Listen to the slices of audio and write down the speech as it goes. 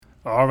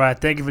All right,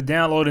 thank you for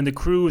downloading the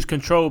Cruise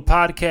Control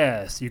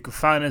Podcast. You can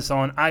find us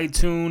on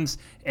iTunes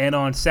and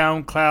on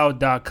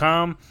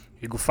SoundCloud.com.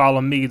 You can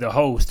follow me, the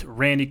host,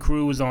 Randy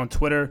Cruz, on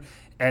Twitter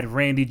at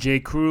Randy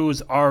J.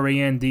 Cruz,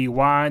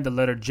 R-A-N-D-Y, the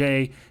letter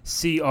J,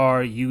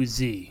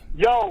 C-R-U-Z.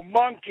 Yo,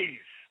 monkeys,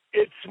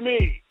 it's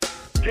me,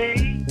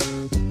 D-D-P,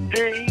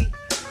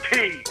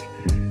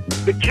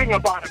 the king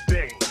of bada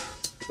bing,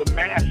 the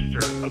master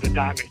of the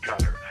diamond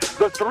cutter,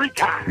 the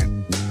three-time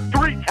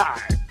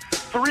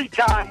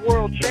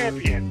world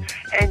champion,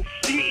 and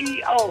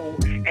CEO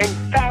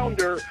and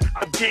founder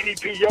of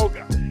DDP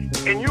Yoga.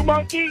 And you,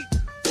 monkey?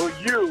 Well,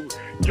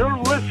 you're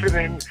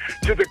listening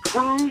to the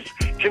Cruise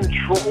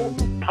Control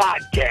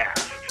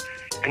Podcast.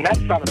 And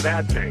that's not a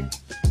bad thing,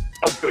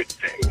 a good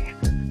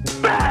thing.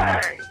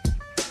 Bang!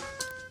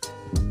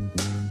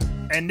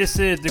 And this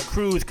is the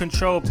Cruise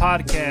Control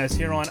Podcast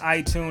here on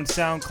iTunes,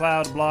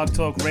 SoundCloud, Blog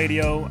Talk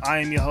Radio. I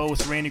am your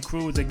host, Randy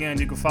Cruz. Again,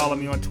 you can follow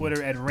me on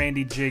Twitter at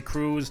Randy J.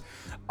 Cruz,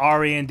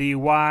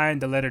 R-A-N-D-Y,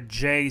 the letter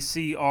J,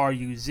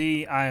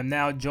 C-R-U-Z. I am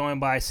now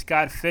joined by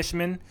Scott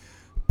Fishman,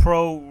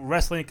 pro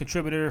wrestling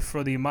contributor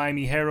for the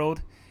Miami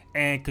Herald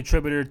and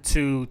contributor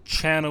to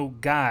Channel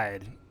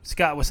Guide.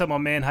 Scott, what's up, my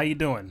man? How you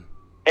doing?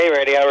 Hey,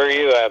 Randy, how are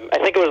you? I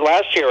think it was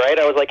last year, right?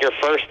 I was like your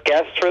first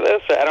guest for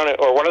this. I don't know,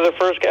 or one of the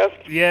first guests.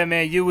 Yeah,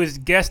 man, you was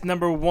guest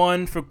number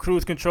 1 for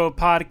Cruise Control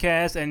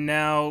Podcast, and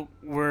now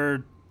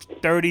we're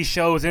 30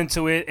 shows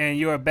into it, and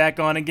you are back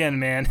on again,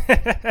 man.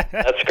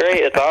 That's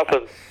great. It's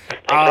awesome.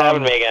 Thanks for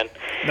having me again.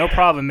 No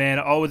problem, man.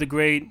 Always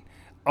great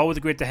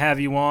to have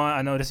you on.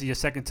 I know this is your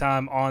second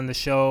time on the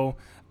show.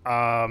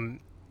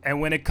 And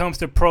when it comes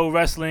to pro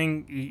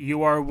wrestling,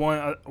 you are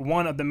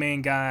one of the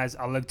main guys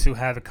I look to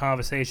have a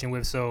conversation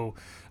with. So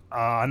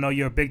I know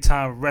you're a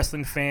big-time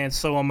wrestling fan.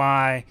 So am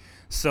I.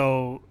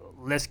 So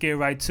let's get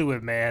right to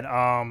it, man.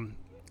 On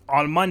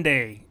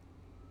Monday,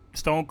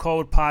 Stone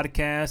Cold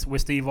Podcast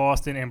with Steve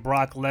Austin and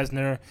Brock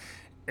Lesnar.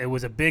 It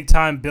was a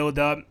big-time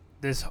build-up.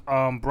 This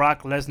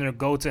Brock Lesnar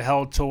Go to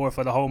Hell tour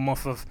for the whole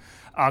month of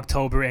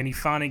October, and he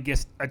finally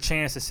gets a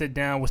chance to sit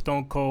down with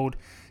Stone Cold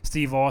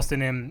Steve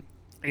Austin. And,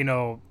 you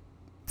know,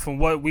 from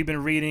what we've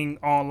been reading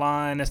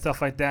online and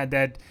stuff like that,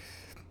 that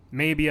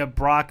maybe a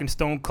Brock and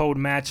Stone Cold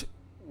match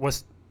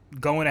was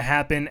going to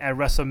happen at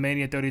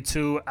WrestleMania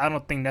 32. I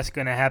don't think that's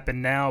going to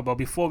happen now. But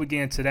before we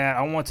get into that,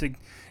 I want to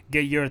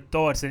get your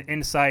thoughts and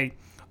insight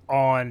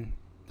on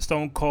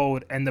Stone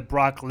Cold and the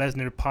Brock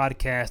Lesnar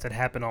podcast that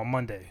happened on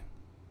Monday.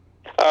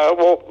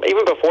 Well,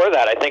 even before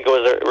that, I think it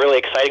was really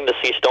exciting to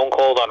see Stone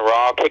Cold on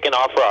Raw, kicking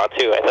off Raw,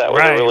 too. I thought it was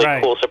a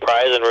really cool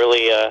surprise and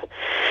really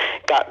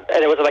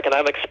and it was like an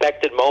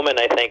unexpected moment,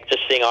 I think,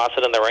 just seeing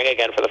Austin in the ring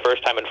again for the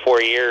first time in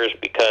 4 years,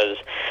 because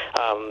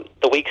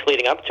the weeks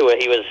leading up to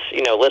it, he was,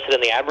 listed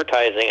in the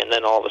advertising, and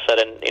then all of a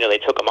sudden, they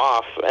took him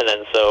off, and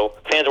then so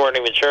fans weren't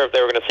even sure if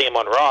they were going to see him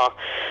on Raw.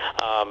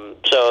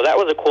 So that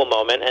was a cool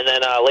moment. And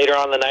then later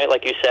on in the night,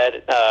 like you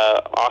said,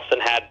 Austin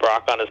had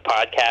Brock on his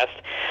podcast.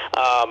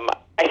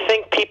 I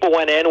think people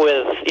went in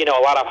with, a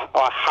lot of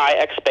high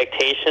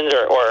expectations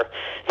or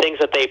things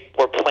that they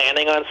were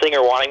planning on seeing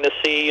or wanting to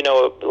see.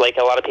 Like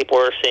a lot of people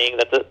were saying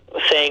that the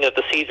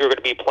seeds were going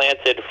to be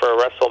planted for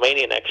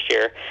WrestleMania next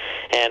year.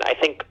 And I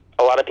think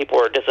a lot of people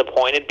were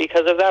disappointed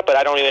because of that, but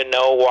I don't even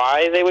know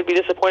why they would be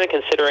disappointed,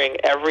 considering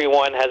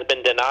everyone has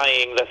been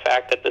denying the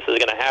fact that this is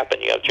going to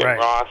happen. You have Jim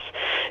Ross,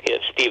 you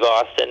have Steve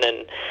Austin,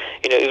 and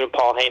even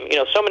Paul Heyman.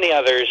 So many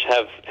others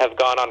have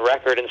gone on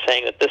record in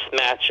saying that this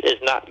match is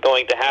not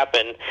going to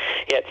happen.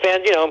 Yet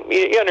fans,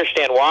 you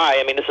understand why.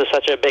 I mean, this is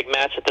such a big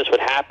match that this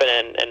would happen,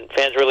 and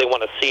fans really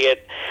want to see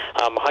it.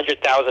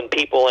 100,000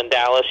 people in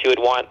Dallas, you would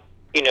want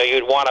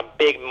a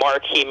big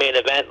marquee main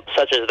event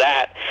such as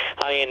that.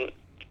 I mean,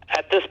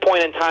 at this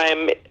point in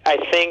time, I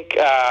think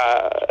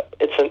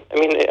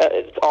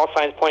it's all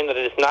signs pointing that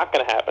it is not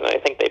going to happen. And I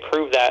think they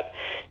proved that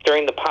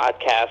during the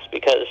podcast,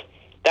 because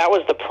that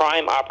was the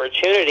prime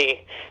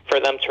opportunity for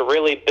them to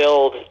really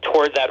build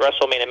toward that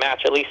WrestleMania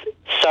match, at least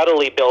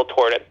subtly build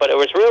toward it. But it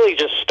was really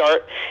just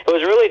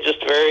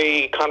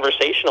very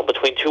conversational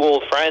between two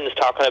old friends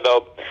talking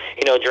about,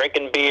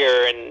 drinking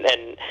beer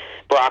and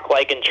Brock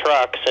liking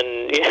trucks,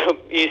 and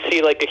you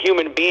see like a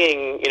human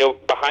being,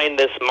 behind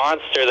this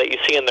monster that you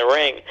see in the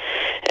ring.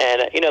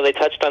 And they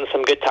touched on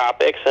some good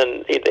topics,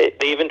 and they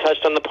even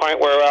touched on the point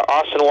where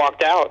Austin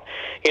walked out,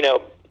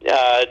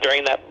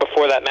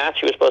 before that match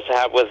he was supposed to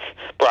have with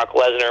Brock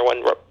Lesnar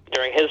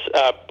during his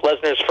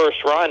Lesnar's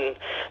first run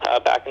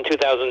back in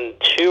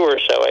 2002 or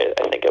so,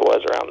 I think it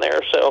was around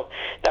there. So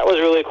that was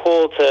really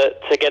cool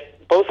to get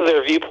both of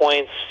their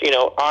viewpoints,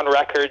 on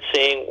record,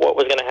 seeing what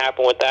was going to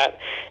happen with that.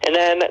 And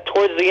then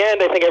towards the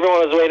end, I think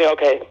everyone was waiting,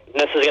 okay,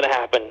 this is going to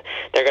happen.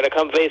 They're going to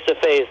come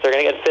face-to-face. They're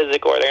going to get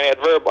physical, or they're going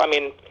to get verbal. I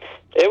mean,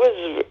 it was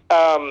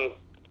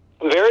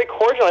very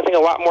cordial. I think a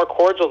lot more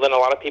cordial than a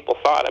lot of people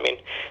thought. I mean,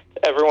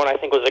 everyone, I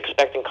think, was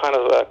expecting kind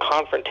of a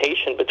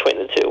confrontation between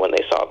the two when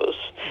they saw those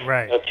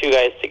two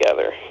guys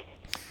together.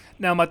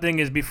 Now, my thing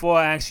is, before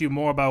I ask you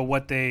more about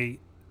what they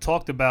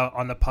talked about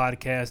on the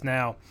podcast,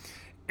 now,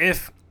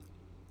 if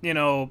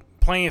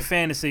playing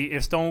fantasy,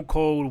 if Stone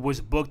Cold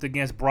was booked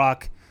against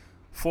Brock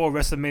for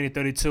WrestleMania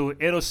 32,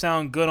 it'll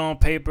sound good on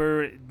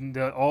paper.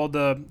 All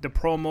the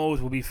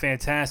promos will be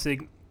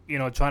fantastic.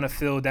 Trying to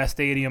fill that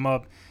stadium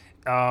up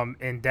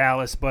in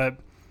Dallas. But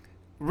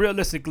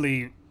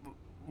realistically,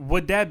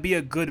 would that be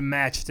a good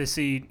match to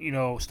see?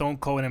 Stone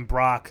Cold and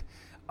Brock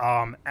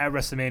at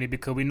WrestleMania,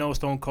 because we know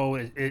Stone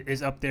Cold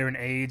is up there in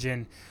age,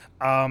 and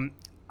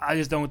I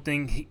just don't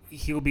think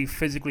he'll be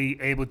physically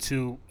able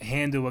to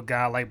handle a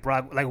guy like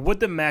Brock. Like, would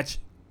that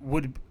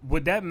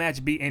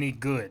match be any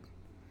good?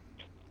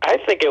 I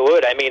think it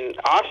would. I mean,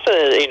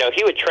 Austin,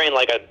 he would train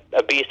like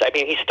a beast. I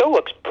mean, he still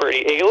looks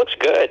he looks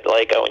good,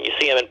 like when you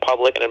see him in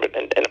public and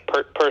in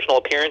personal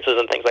appearances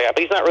and things like that.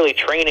 But he's not really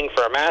training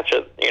for a match,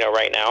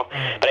 right now.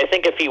 But I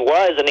think if he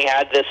was and he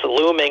had this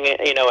looming,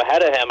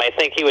 ahead of him, I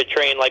think he would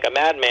train like a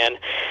madman.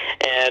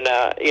 And,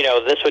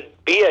 this would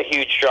be a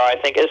huge draw, I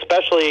think,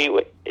 especially,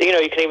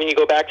 you can even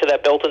go back to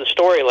that built-in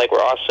story, like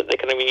where they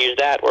can even use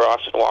that, where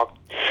Austin walked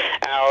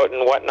out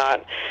and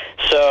whatnot.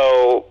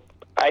 So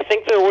I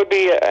think it would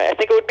be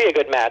a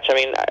good match. I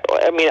mean,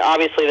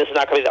 obviously this is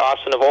not going to be the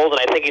Austin of old, and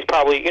I think he's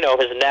probably,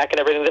 his neck and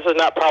everything. This is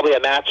not probably a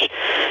match,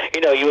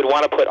 you would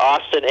want to put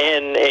Austin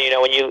in,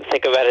 when you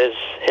think about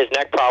his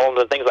neck problems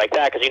and things like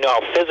that, because you know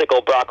how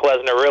physical Brock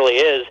Lesnar really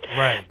is.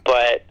 Right.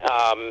 But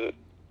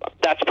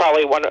that's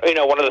probably one of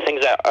the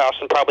things that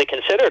Austin probably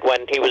considered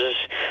when he was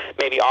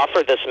maybe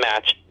offered this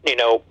match,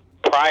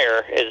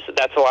 prior, is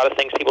that's a lot of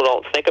things people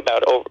don't think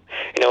about over,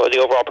 the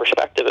overall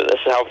perspective of this,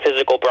 how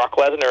physical Brock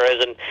Lesnar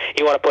is, and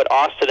you want to put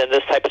Austin in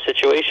this type of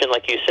situation,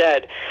 like you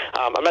said.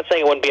 I'm not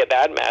saying it wouldn't be a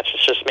bad match.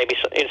 It's just maybe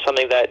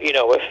something that,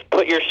 if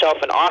put yourself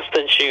in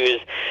Austin's shoes,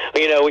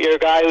 you're a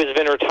guy who's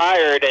been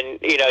retired, and,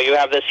 you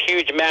have this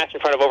huge match in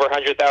front of over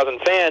 100,000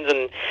 fans,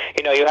 and,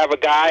 you have a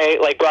guy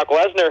like Brock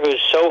Lesnar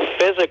who's so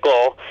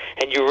physical,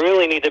 and you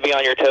really need to be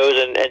on your toes,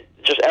 and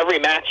just every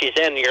match he's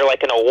in, you're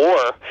like in a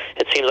war.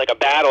 It seems like a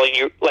battle.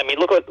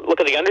 Look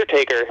at the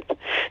Undertaker,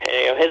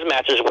 and, his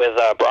matches with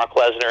Brock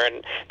Lesnar,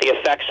 and the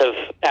effects of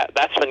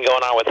that's been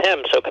going on with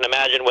him. So can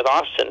imagine with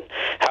Austin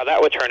how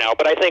that would turn out.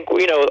 But I think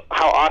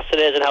how Austin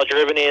is and how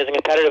driven he is and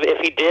competitive. If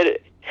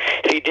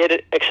he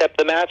did accept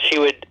the match,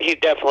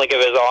 he'd definitely give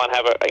his all and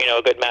have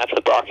a good match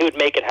with Brock. He would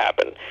make it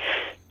happen,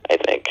 I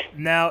think.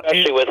 Now,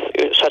 especially with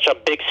such a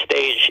big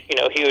stage,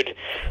 he would,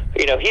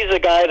 he's a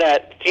guy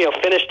that,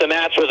 finished the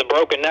match with a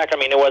broken neck. I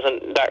mean, it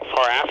wasn't that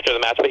far after the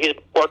match, but he's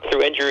worked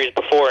through injuries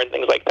before and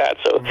things like that.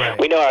 So right.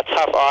 We know how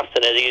tough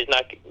Austin is. He's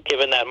not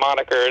given that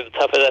moniker, the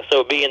toughest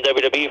SOB in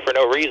WWE for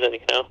no reason,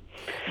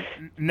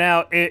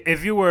 Now,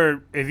 if you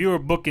were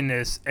booking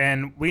this,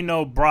 and we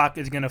know Brock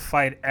is going to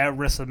fight at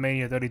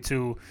WrestleMania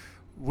 32,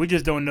 we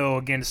just don't know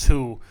against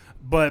who.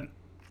 But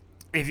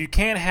if you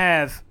can't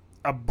have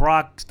a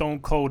Brock Stone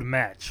Cold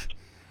match,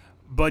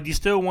 but you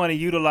still want to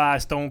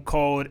utilize Stone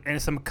Cold in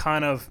some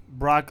kind of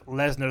Brock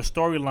Lesnar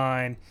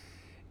storyline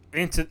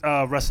into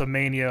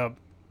WrestleMania,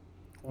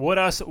 what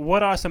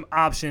are some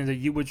options that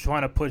you would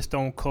try to put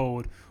Stone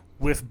Cold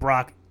with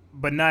Brock,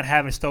 but not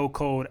having Stone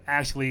Cold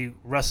actually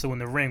wrestle in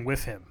the ring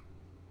with him?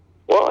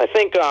 Well, I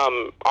think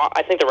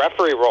the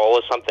referee role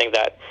is something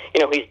that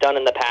he's done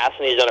in the past,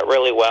 and he's done it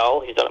really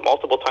well. He's done it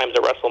multiple times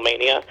at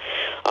WrestleMania.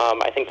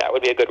 I think that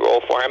would be a good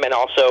role for him, and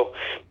also,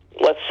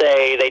 let's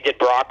say they did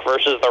Brock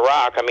versus The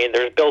Rock. I mean,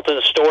 there's built-in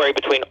story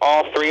between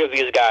all three of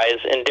these guys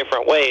in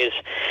different ways.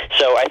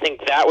 So I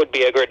think that would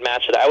be a good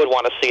match that I would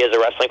want to see as a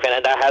wrestling fan,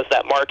 and that has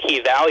that marquee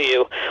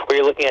value where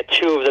you're looking at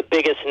two of the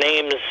biggest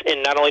names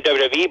in not only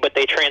WWE, but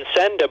they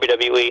transcend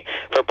WWE.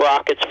 For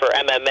Brock, it's for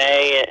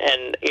MMA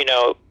and,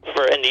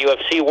 for in the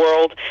UFC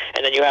world,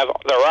 and then you have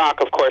The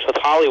Rock, of course, with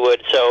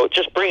Hollywood. So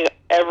just bring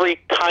every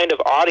kind of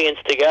audience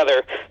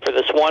together for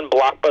this one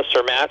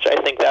blockbuster match. I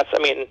think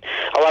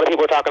a lot of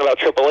people are talking about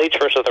Triple H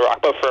versus The Rock,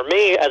 but for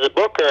me, as a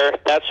booker,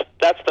 that's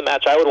the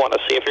match I would want to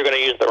see if you're going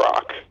to use The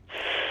Rock.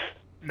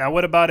 Now,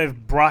 what about if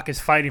Brock is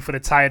fighting for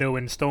the title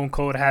and Stone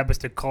Cold happens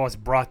to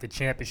cost Brock the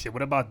championship?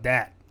 What about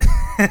that?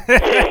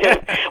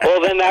 Well,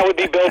 then that would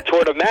be built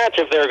toward a match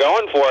if they're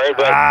going for it,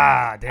 but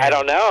damn. I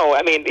don't know.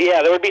 I mean,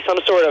 yeah, there would be some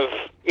sort of,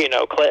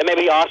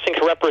 maybe Austin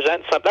could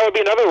represent something. That would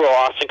be another role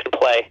Austin could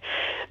play.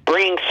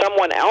 Bringing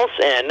someone else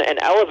in and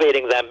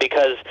elevating them,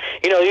 because,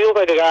 you look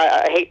like a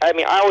guy,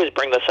 I always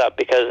bring this up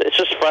because it's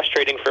just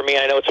frustrating for me.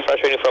 I know it's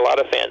frustrating for a lot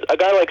of fans. A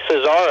guy like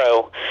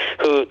Cesaro,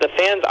 who the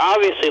fans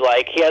obviously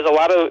like, he has a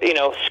lot of,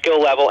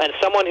 skill level, and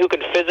someone who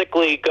can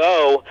physically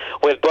go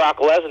with Brock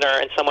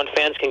Lesnar and someone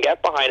fans can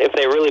get behind if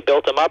they really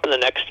built him up in the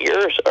next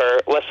year or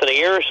less than a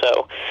year or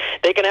so.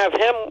 They can have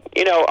him,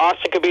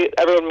 Austin could be,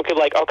 everyone could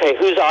okay,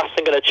 who's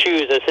Austin going to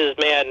choose as his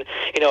man,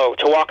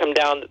 to walk him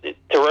down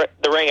to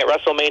the ring at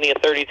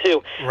WrestleMania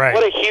 32. Right.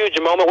 What a huge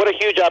moment, what a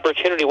huge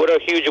opportunity, what a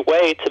huge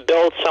way to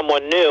build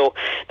someone new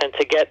and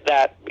to get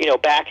that,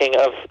 backing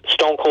of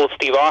Stone Cold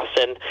Steve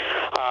Austin,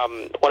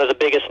 one of the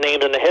biggest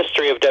names in the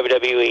history of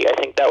WWE. I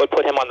think that would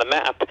put him on the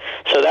map.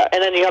 So that,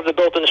 and then you have the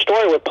built-in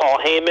story with Paul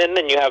Heyman,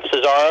 and you have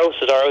Cesaro.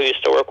 Cesaro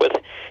used to work with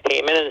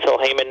Heyman until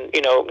Heyman,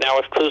 now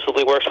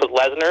exclusively works with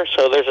Lesnar.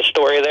 So there's a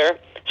story there.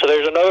 So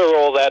there's another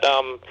role that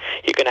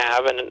you can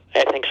have, and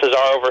I think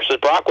Cesaro versus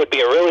Brock would be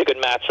a really good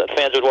match that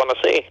fans would want to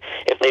see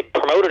if they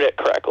promoted it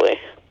correctly.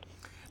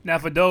 Now,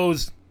 for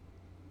those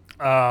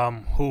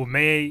who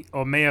may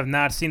or may have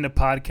not seen the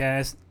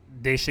podcast,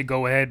 they should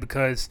go ahead,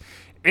 because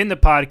in the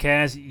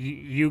podcast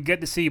you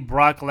get to see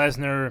Brock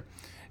Lesnar,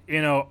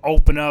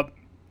 open up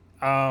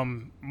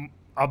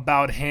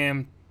about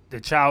him, the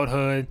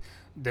childhood,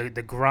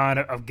 the grind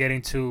of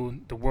getting to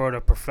the world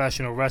of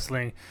professional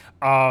wrestling.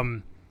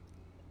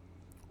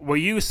 Were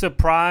you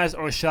surprised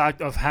or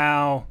shocked of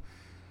how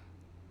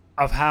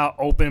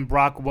open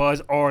Brock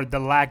was, or the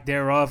lack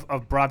thereof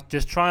of Brock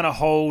just trying to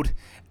hold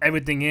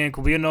everything in?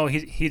 Because we know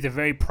he's a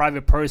very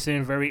private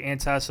person, very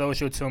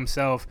antisocial to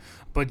himself.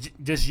 But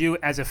just you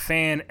as a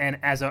fan and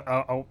as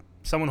a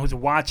someone who's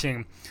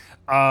watching,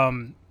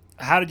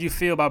 how did you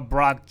feel about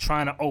Brock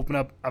trying to open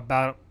up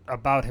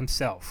about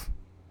himself?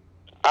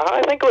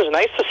 I think it was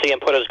nice to see him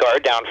put his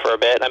guard down for a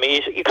bit. I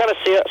mean, you kind of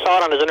saw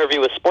it on his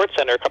interview with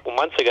SportsCenter a couple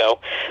months ago,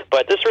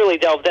 but this really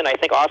delved in. I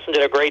think Austin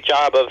did a great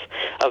job of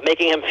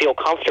making him feel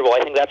comfortable.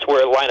 I think that's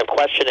where the line of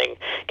questioning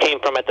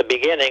came from at the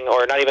beginning,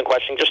 or not even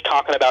questioning, just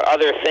talking about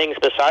other things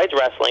besides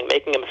wrestling,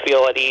 making him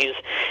feel at ease,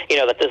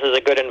 that this is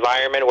a good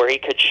environment where he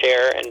could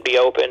share and be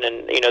open,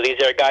 and, these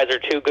guys are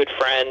two good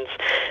friends.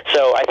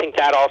 So I think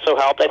that also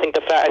helped. I think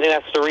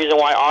that's the reason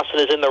why Austin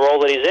is in the role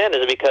that he's in,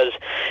 is because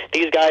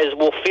these guys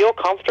will feel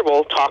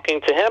comfortable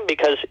talking to him,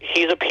 because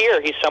he's a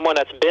peer. He's someone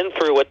that's been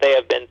through what they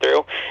have been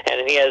through,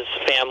 and he has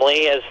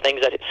family, has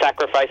things that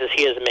sacrifices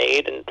he has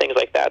made, and things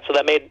like that. So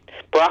that made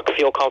Brock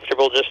feel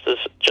comfortable just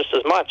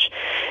as much.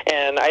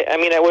 And I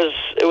mean, it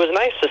was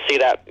nice to see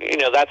that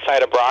that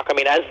side of Brock. I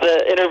mean, as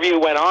the interview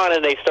went on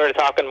and they started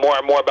talking more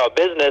and more about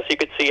business, you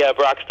could see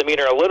Brock's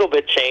demeanor a little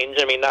bit change.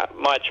 I mean, not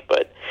much,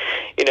 but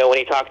when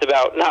he talked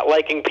about not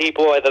liking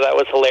people, I thought that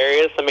was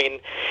hilarious. I mean,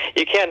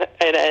 you can't,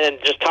 and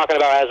just talking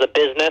about as a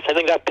business, I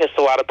think that pissed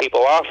a lot of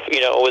people off,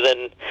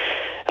 within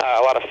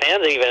a lot of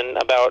fans even,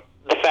 about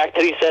the fact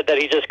that he said that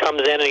he just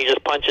comes in and he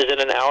just punches in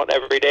and out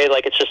every day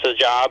like it's just a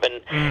job.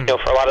 And,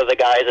 for a lot of the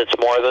guys, it's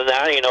more than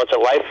that. It's a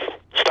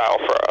lifestyle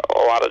for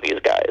a lot of these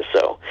guys.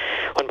 So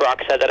when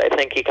Brock said that, I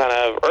think he kind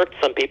of irked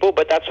some people,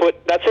 but that's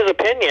his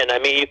opinion. I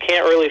mean, you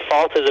can't really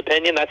fault his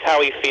opinion. That's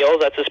how he feels.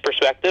 That's his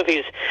perspective.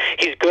 He's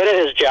good at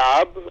his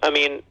job. I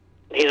mean,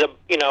 he's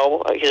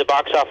a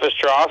box office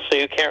draw, so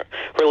you can't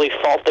really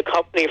fault the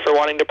company for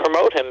wanting to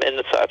promote him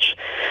and such.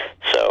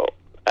 So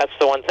that's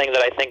the one thing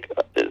that I think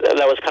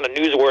that was kind of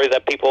newsworthy,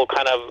 that people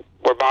kind of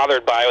were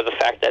bothered by, with the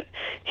fact that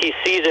he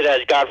sees it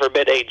as, God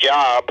forbid, a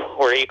job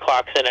where he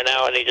clocks in and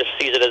out, and he just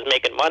sees it as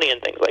making money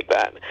and things like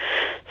that.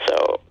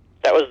 So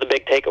that was the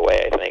big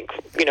takeaway, I think.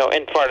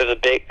 And part of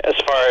as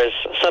far as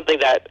something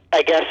that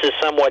I guess is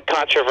somewhat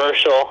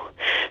controversial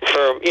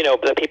for,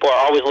 that people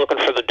are always looking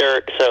for the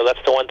dirt. So that's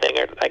the one thing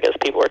I guess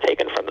people are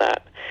taking from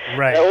that.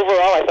 Right.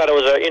 Overall, I thought it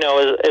was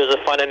it was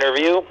a fun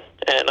interview,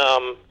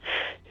 and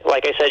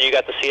like I said, you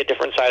got to see a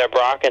different side of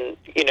Brock, and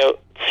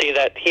see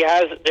that he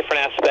has different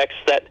aspects,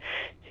 that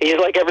he's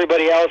like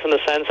everybody else in the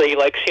sense that he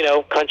likes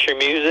country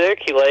music.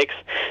 He likes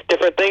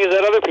different things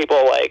that other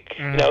people like.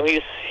 Mm-hmm.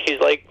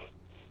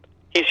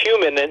 He's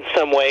human in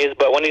some ways,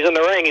 but when he's in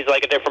the ring, he's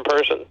like a different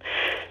person.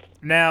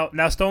 Now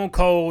Stone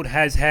Cold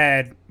has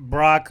had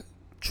Brock,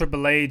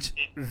 Triple H,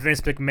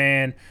 Vince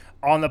McMahon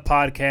on the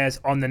podcast,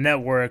 on the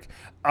network.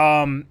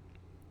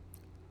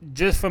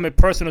 Just from a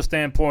personal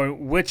standpoint,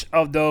 which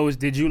of those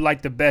did you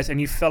like the best, and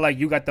you felt like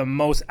you got the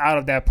most out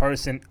of that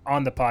person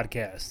on the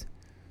podcast?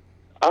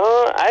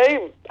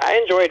 I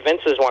enjoyed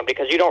Vince's one,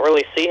 because you don't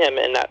really see him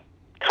in that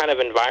kind of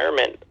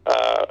environment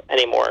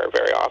anymore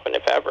very often,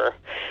 if ever.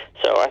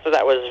 So I thought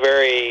that was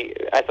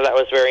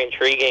very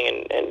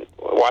intriguing, and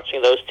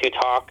watching those two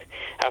talk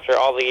after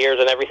all the years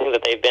and everything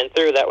that they've been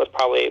through, that was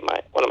probably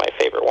one of my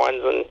favorite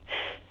ones. And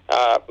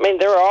I mean,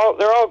 they're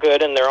all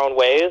good in their own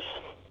ways,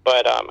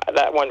 but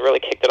that one really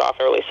kicked it off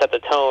and really set the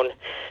tone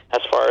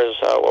as far as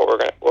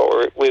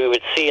what we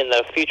would see in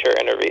the future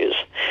interviews.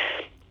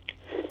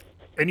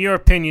 In your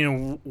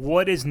opinion,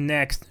 what is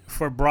next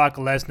for Brock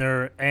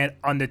Lesnar and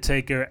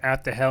Undertaker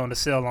after Hell in a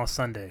Cell on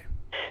Sunday?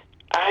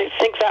 I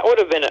think that would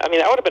have been a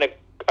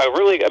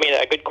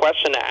good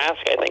question to ask.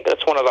 I think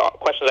that's one of the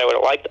questions I would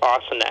have liked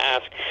Austin to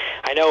ask.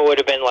 I know it would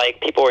have been like,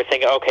 people were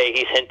thinking, okay,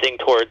 he's hinting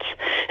towards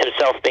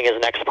himself being his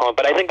next opponent,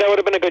 but I think that would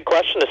have been a good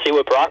question to see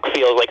what Brock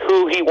feels like,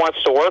 who he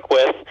wants to work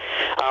with.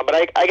 But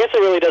I guess it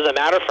really doesn't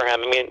matter for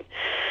him. I mean,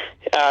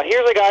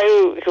 here's a guy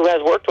who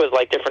has worked with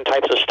like different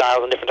types of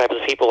styles and different types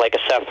of people, like a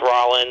Seth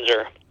Rollins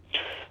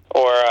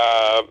or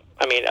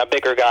a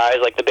bigger guys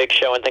like the Big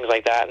Show and things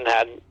like that, and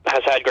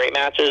has had great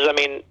matches. I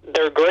mean,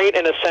 they're great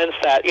in a sense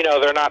that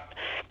they're not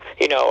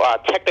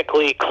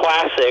technically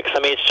classics. I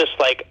mean, it's just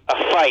like a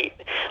fight.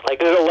 Like,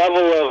 there's a level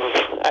of,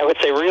 I would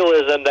say,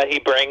 realism that he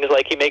brings.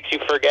 Like, he makes you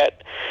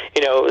forget,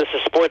 this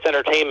is sports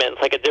entertainment.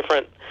 It's like a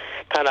different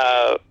kind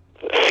of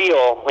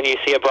feel when you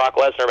see a Brock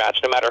Lesnar match,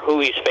 no matter who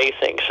he's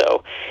facing.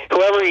 So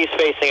whoever he's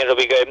facing, it'll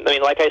be good. I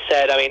mean, like I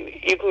said,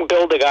 you can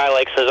build a guy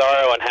like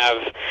Cesaro and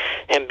have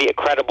him be a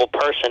credible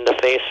person to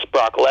face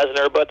Brock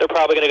Lesnar, but they're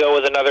probably going to go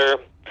with another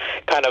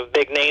kind of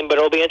big name, but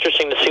it'll be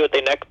interesting to see what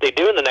they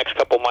do in the next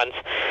couple months.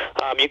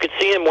 You could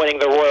see him winning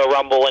the Royal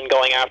Rumble and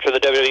going after the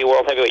WWE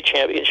World Heavyweight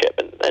Championship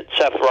and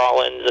Seth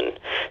Rollins, and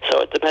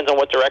so it depends on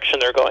what direction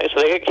they're going.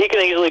 So he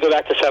can easily go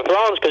back to Seth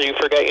Rollins, because you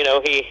forget, he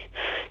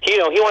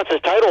wants his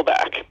title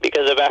back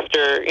because of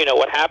after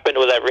what happened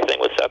with everything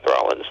with Seth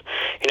Rollins.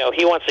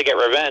 He wants to get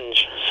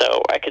revenge,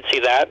 so I could see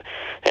that.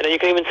 And then you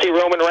can even see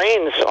Roman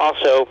Reigns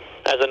also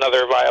as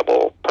another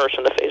viable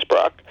person to face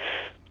Brock.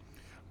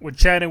 We're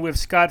chatting with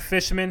Scott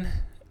Fishman,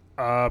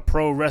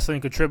 pro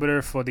wrestling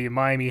contributor for the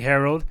Miami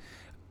Herald.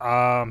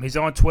 He's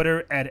on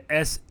Twitter at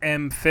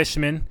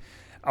smfishman.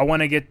 I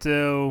want to get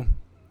to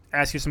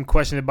ask you some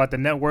questions about the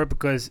network,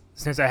 because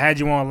since I had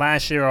you on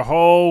last year, a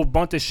whole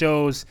bunch of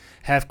shows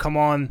have come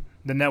on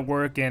the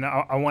network, and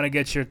I want to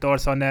get your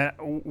thoughts on that.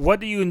 What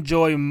do you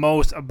enjoy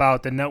most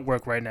about the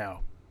network right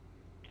now?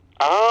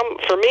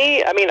 For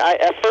me,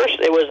 at first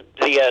it was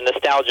the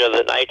nostalgia,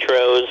 the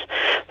Nitros,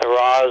 the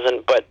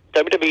Raws, but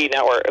WWE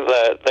Network,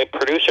 the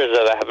producers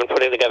of that have been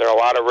putting together a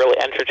lot of really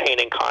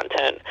entertaining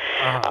content.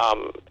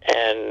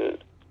 And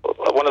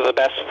one of the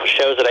best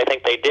shows that I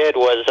think they did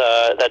was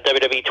that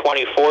WWE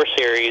 24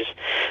 series,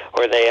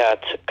 where they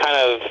kind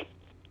of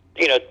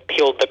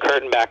peeled the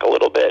curtain back a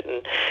little bit,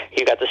 and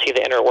you got to see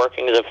the inner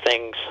workings of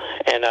things.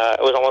 And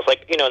it was almost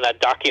like, in that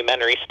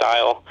documentary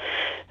style.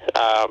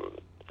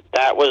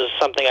 That was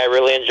something I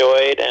really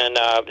enjoyed, and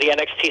the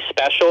NXT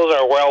specials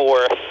are well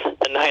worth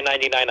the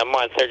 $9.99 a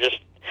month. They're just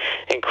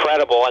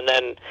incredible. And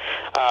then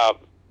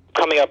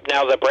coming up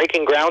now, the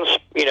Breaking Ground,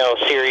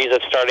 series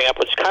that's starting up,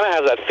 which kind of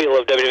has that feel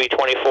of WWE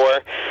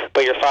 24,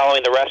 but you're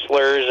following the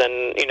wrestlers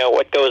and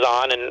what goes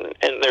on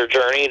and their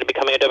journey to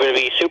becoming a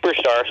WWE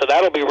superstar. So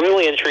that'll be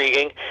really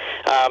intriguing.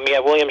 You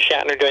have William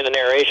Shatner doing the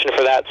narration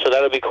for that, so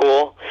that'll be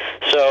cool.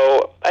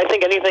 So I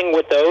think anything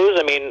with those,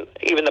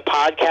 even the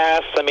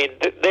podcasts,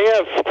 they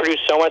have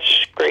produced so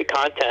much great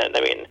content.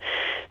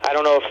 I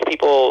don't know if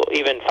people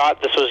even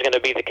thought this was going to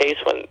be the case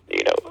when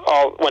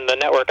when the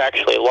network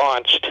actually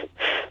launched.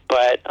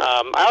 But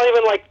I don't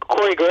even like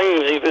Corey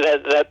Graves, even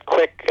that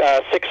quick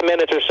 6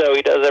 minutes or so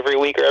he does every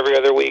week or every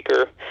other week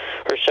or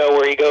so,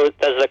 where he goes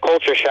does the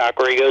Culture Shock,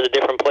 where he goes to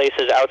different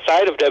places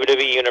outside of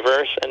WWE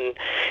Universe and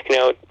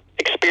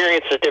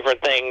experiences different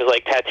things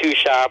like tattoo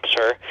shops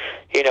or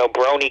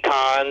brony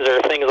cons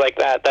or things like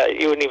that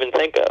you wouldn't even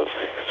think of.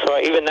 So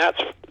even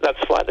that's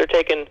fun. They're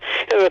taking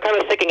they're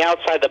kind of thinking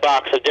outside the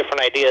box of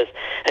different ideas.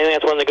 I think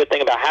that's one of the good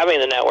things about having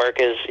the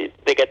network is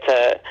they get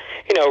to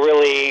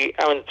really,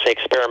 I wouldn't say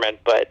experiment,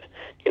 but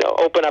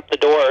open up the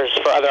doors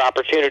for other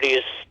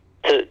opportunities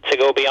to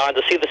go beyond,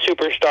 to see the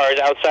superstars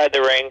outside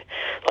the ring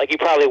like you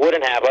probably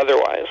wouldn't have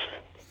otherwise.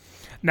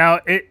 Now,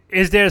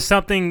 is there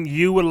something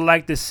you would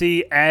like to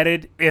see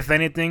added, if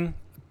anything,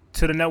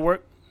 to the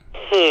network?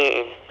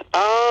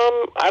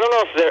 I don't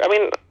know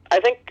if I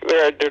think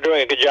they're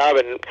doing a good job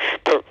in,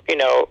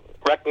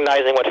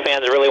 recognizing what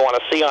fans really want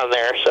to see on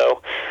there.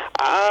 So,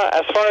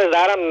 as far as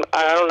that,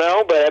 I don't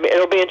know, but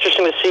it'll be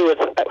interesting to see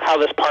how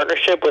this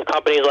partnership with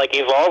companies like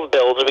Evolve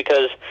builds,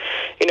 because,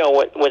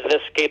 with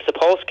this Gabe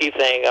Sapolsky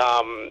thing,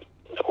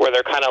 where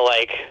they're kind of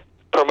like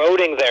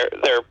promoting their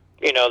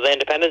the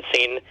independent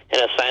scene in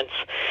a sense.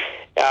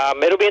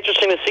 It'll be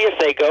interesting to see if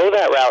they go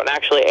that route and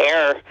actually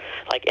air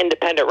like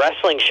independent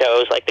wrestling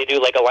shows, like they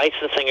do like a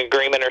licensing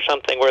agreement or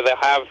something where they'll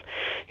have,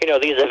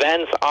 these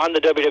events on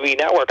the WWE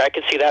Network. I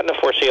could see that in the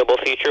foreseeable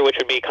future, which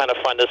would be kind of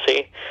fun to see,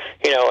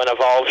 an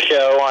Evolve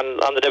show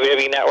on the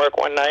WWE Network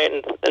one night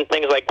and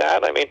things like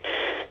that.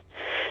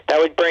 That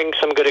would bring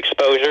some good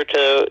exposure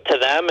to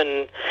them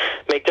and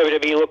make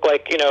WWE look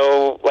like,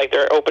 like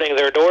they're opening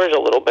their doors a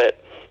little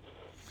bit.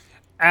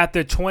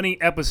 After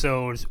 20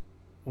 episodes,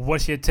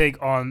 what's your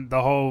take on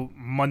the whole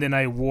Monday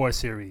Night War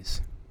series?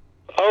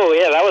 Oh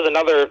yeah, that was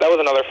another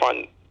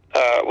fun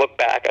look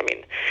back.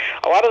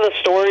 A lot of the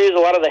stories, a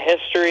lot of the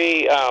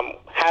history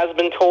has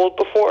been told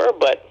before,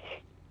 but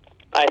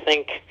I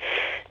think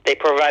they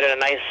provided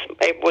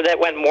that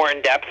went more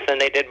in depth than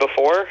they did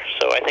before.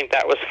 So I think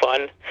that was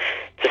fun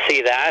to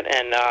see that,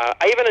 and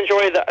I even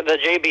enjoyed the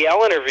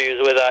JBL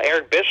interviews with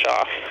Eric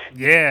Bischoff.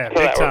 Yeah,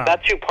 big time.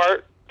 That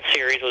 2-part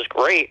series was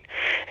great,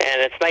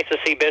 and it's nice to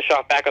see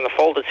Bischoff back in the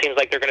fold. It seems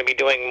like they're going to be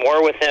doing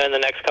more with him in the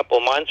next couple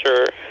of months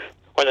or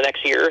the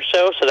next year or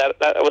so. So that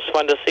was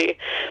fun to see.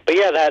 But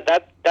yeah,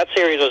 that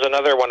series was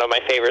another one of my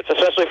favorites,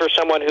 especially for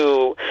someone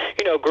who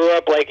grew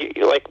up like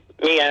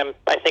me, and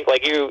I think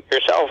like you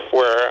yourself,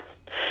 where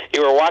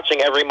you were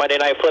watching every Monday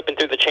night, flipping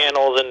through the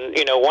channels and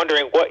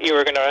wondering what you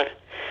were going to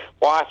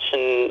watch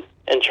and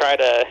try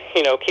to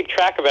keep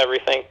track of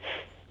everything.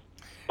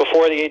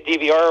 Before the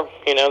DVR,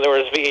 there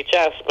was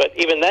VHS, but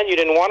even then you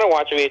didn't want to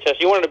watch VHS.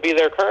 You wanted to be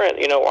there current,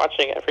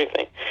 watching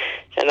everything.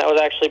 And that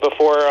was actually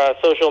before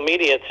social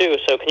media, too.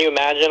 So can you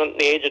imagine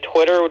the age of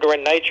Twitter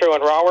when Nitro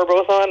and Raw were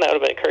both on? That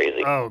would have been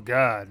crazy. Oh,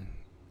 God.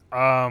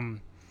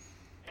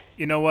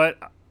 You know what?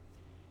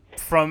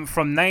 From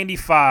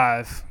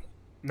 95,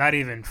 not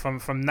even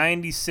from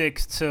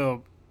 96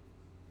 to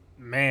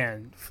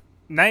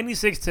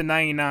 96 to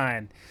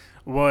 99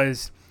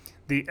 was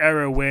the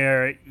era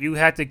where you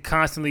had to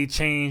constantly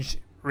change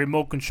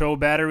remote control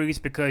batteries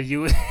because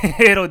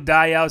it'll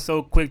die out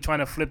so quick trying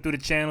to flip through the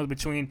channels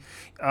between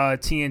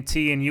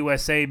TNT and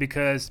USA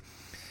because,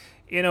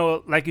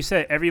 like you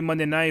said, every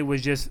Monday night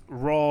was just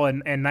Raw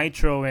and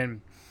Nitro,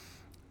 and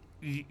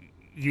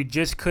you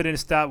just couldn't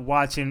stop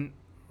watching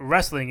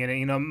wrestling.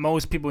 And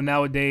most people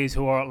nowadays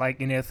who are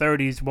like in their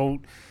 30s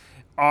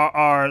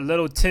are a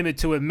little timid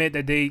to admit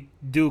that they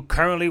do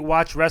currently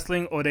watch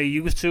wrestling, or they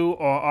used to,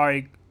 or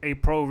are a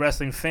pro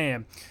wrestling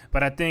fan.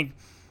 But I think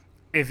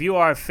if you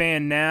are a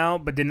fan now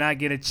but did not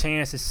get a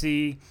chance to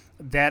see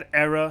that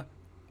era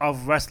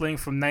of wrestling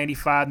from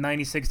 95,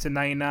 96 to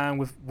 99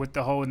 with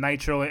the whole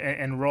Nitro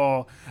and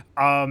Raw,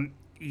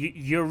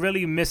 you're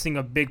really missing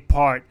a big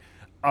part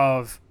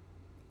of,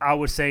 I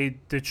would say,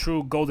 the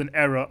true golden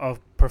era of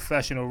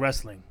professional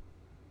wrestling.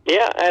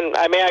 Yeah, and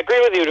I mean, I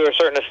agree with you to a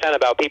certain extent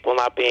about people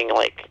not being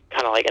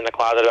kind of in the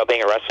closet about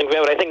being a wrestling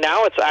fan, but I think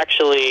now it's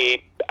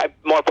actually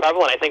more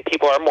prevalent. I think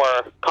people are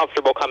more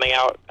comfortable coming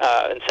out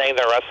and saying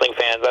they're wrestling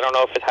fans. I don't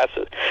know if it has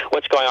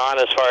what's going on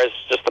as far as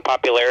just the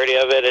popularity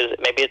of it. Is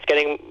maybe it's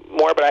getting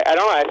more, but I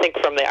don't know. I think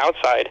from the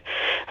outside,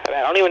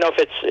 I don't even know if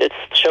it's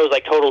shows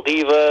like Total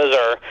Divas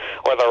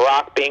or The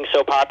Rock being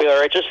so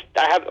popular.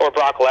 Or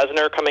Brock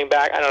Lesnar coming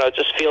back. I don't know. It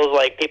just feels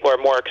like people are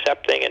more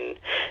accepting and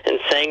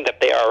saying that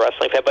they are a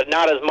wrestling fan, but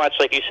not as much,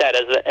 like you said,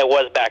 as it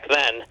was back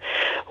then,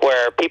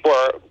 where people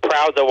are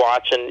proud to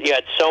watch, and you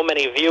had so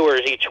many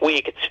viewers each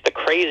week. It's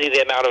crazy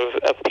the amount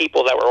of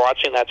people that were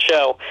watching that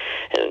show,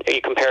 and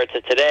you compare it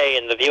to today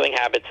and the viewing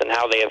habits and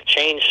how they have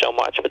changed so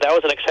much. But that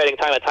was an exciting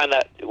time, a time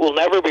that will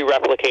never be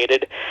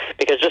replicated,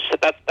 because just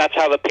that's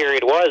how the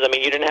period was. I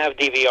mean, you didn't have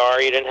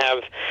DVR, you didn't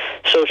have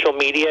social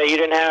media, you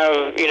didn't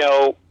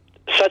have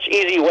such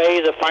easy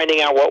ways of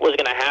finding out what was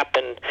going to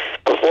happen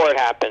before it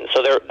happened.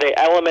 So the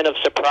element of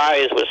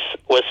surprise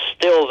was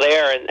still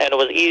there, and it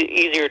was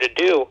easier to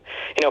do,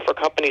 for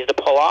companies to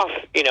pull off,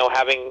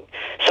 having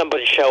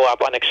somebody show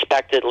up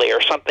unexpectedly or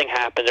something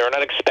happened or an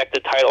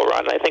unexpected title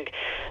run. I think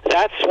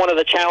that's one of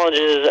the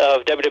challenges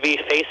of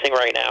WWE facing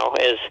right now,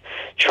 is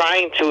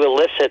trying to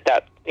elicit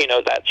that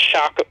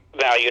shock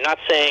value. Not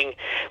saying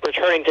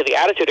returning to the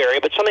Attitude Era,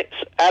 but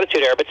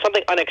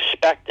something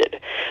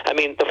unexpected. I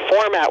mean, the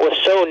format was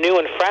so new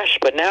and fresh,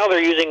 but now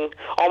they're using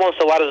almost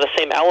a lot of the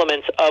same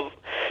elements of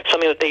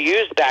something that they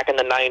used back in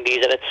the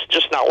 90s, and it's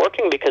just not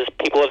working because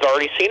people have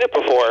already seen it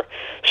before.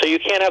 So you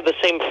can't have the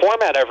same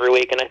format every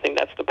week, and I think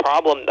that's the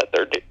problem that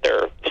they're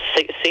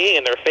seeing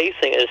and they're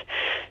facing, is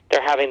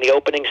they're having the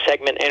opening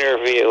segment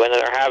interview, and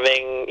they're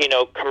having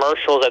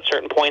commercials at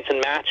certain points in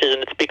matches,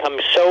 and it's become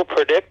so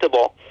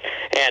predictable.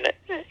 And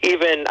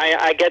even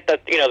I get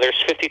that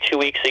there's 52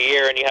 weeks a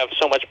year and you have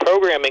so much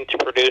programming to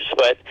produce,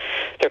 but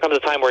there comes a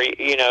time where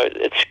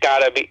it's got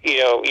to be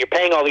you're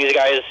paying all these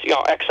guys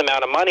X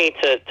amount of money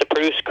to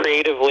produce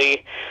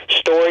creatively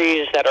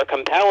stories that are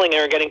compelling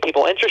and are getting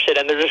people interested,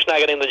 and they're just not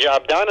getting the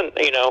job done. And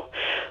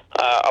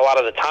a lot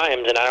of the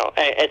times, and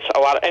it's a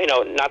lot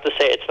of not to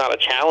say it's not a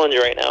challenge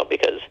right now,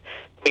 because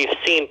we've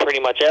seen pretty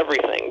much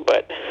everything,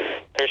 but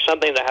there's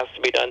something that has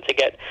to be done to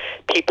get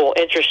people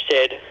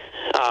interested,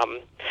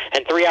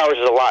 and 3 hours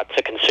is a lot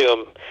to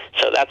consume,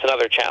 so that's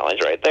another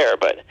challenge right there,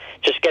 but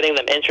just getting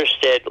them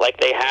interested like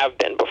they have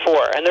been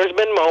before. And there's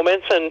been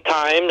moments and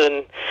times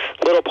and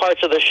little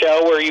parts of the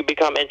show where you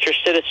become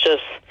interested. It's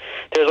just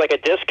there's a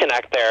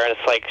disconnect there, and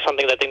it's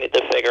something that they need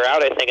to figure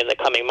out, I think, in the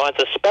coming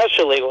months,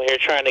 especially when you're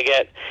trying to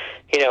get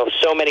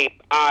so many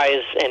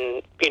eyes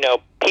and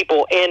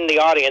people in the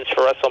audience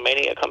for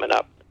WrestleMania coming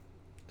up.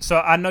 So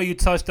I know you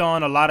touched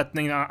on a lot of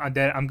things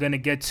that I'm going to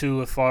get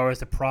to as far as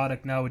the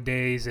product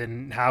nowadays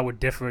and how it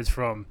differs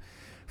from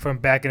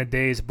back in the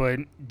days. But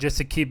just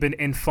to keep it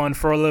in fun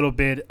for a little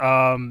bit,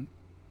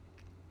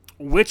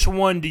 which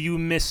one do you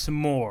miss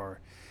more,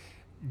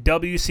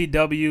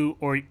 WCW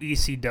or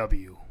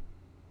ECW?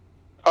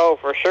 Oh,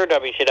 for sure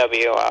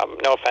WCW.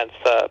 No offense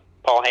to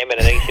Paul Heyman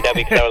and ECW,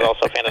 because I was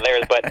also a fan of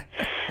theirs. But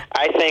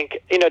I think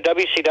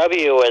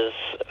WCW was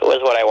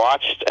what I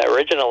watched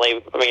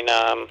originally.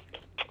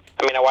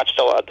 I watched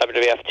a lot of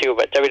WWF too,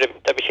 but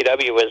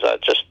WCW was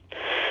just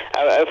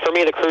for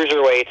me, the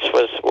cruiserweights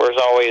was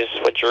always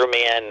what drew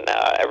me in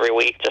every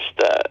week. Just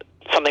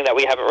something that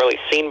we haven't really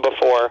seen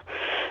before,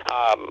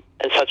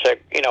 and such a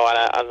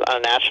on a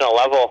national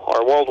level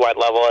or worldwide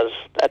level, as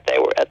that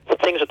the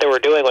things that they were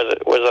doing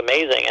was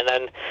amazing. And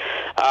then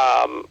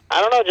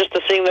I don't know, just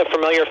seeing the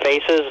familiar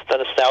faces, the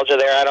nostalgia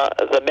there.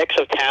 The mix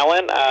of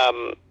talent.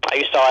 I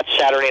used to watch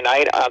Saturday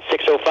night on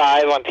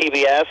 605 on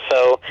TBS,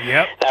 so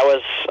yep. That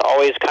was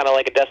always kind of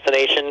like a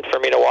destination for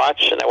me to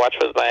watch, and I watched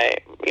with my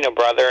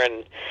brother,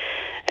 and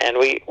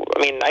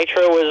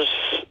Nitro was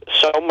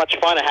so much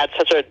fun. It had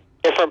such a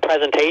different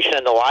presentation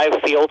and the live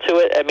feel to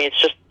it. I mean,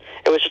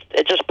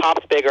 it just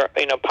popped bigger,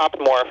 popped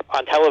more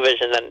on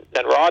television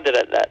than Raw did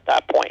at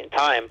that point in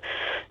time.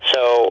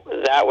 So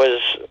that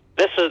was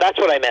that's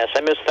what I miss.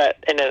 I miss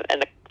that, and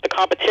the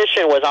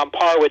competition was on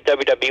par with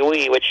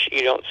WWE, which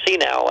you don't see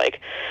now. Like,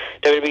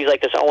 WWE is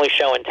like this only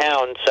show in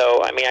town,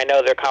 so, I mean, I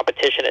know their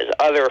competition is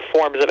other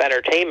forms of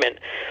entertainment,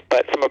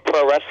 but from a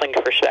pro wrestling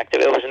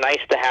perspective, it was nice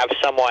to have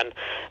someone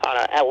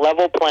on a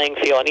level playing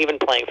field, an even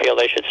playing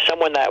field,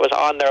 someone that was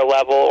on their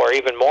level or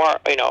even more,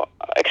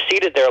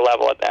 exceeded their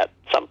level at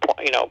some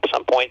point,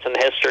 some points in the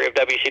history of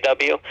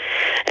WCW,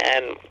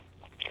 and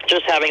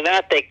just having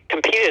that, they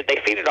competed, they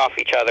feeded off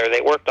each other,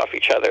 they worked off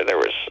each other. There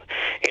was,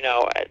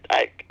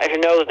 I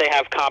know that they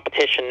have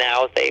competition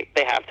now. They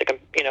have to,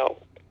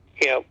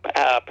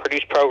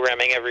 produce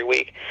programming every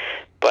week,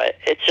 but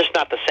it's just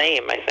not the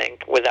same, I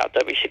think, without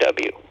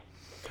WCW.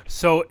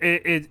 So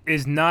it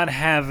is not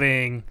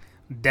having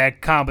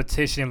that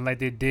competition like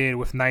they did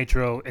with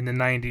Nitro in the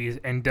 90s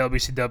and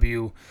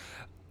WCW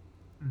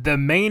the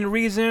main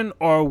reason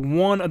or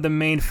one of the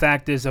main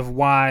factors of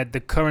why the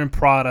current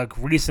product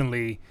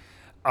recently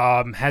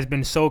has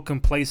been so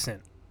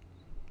complacent?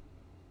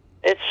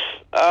 It's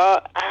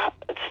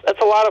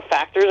a lot of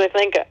factors, I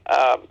think.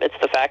 It's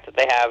the fact that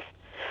they have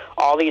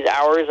all these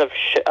hours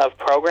of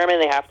programming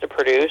they have to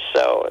produce,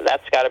 so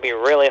that's got to be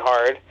really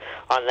hard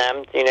on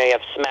them. You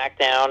have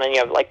SmackDown, and you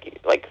have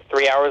like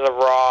 3 hours of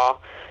Raw.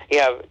 You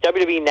have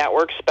WWE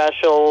Network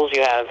specials.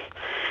 You have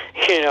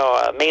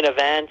main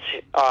events,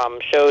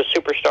 shows,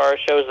 superstars,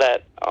 shows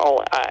that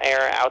all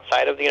air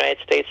outside of the United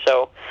States.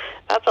 So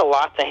that's a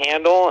lot to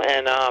handle,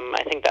 and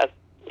I think that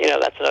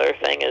that's another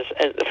thing is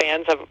the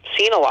fans have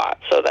seen a lot,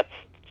 so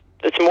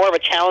it's more of a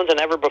challenge than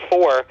ever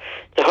before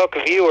to hook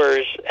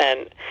viewers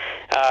and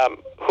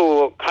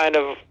who kind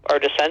of are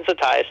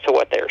desensitized to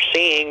what they're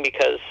seeing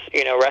because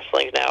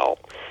wrestling's now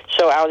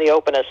so out in the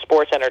open as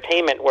sports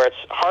entertainment, where it's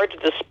hard to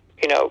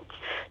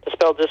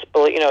dispel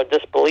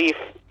disbelief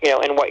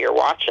in what you're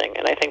watching.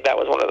 And I think that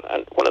was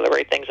one of the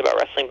great things about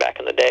wrestling back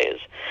in the day is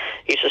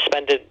you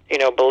suspended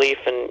belief,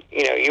 and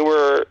you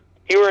were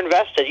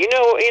invested. You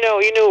knew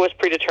it was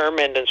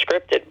predetermined and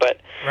scripted, but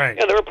right.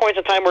 There were points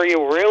in time where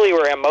you really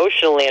were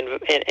emotionally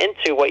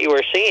into what you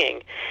were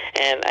seeing,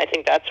 and I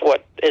think that's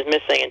what is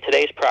missing in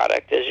today's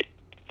product. Is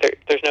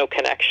there's no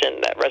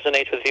connection that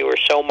resonates with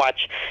viewers so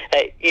much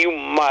that you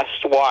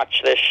must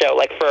watch this show.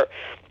 Like for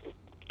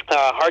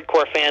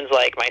hardcore fans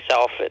like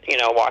myself,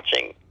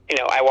 watching.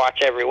 I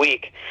watch every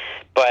week,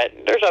 but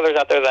there's others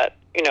out there that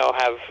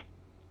have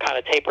kind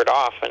of tapered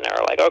off and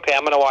are like, okay,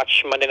 I'm going to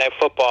watch Monday Night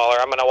Football, or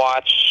I'm going to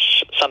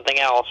watch something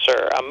else,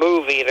 or a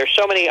movie. There's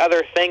so many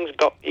other things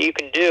you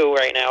can do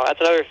right now.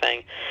 That's another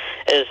thing,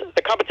 is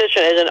the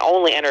competition isn't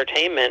only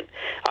entertainment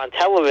on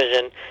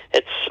television.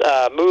 It's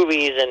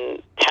movies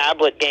and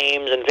tablet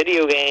games and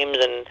video games,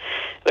 and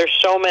there's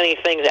so many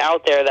things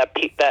out there that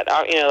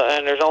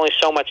and there's only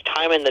so much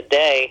time in the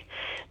day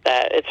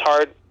that it's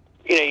hard.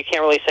 You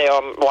can't really say,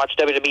 I'm watch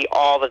WWE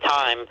all the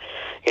time.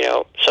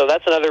 So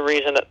that's another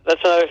reason. That's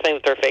another thing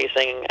that they're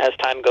facing as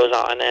time goes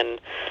on. And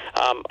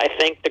I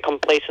think the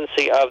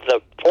complacency of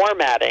the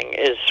formatting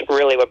is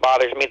really what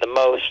bothers me the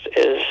most.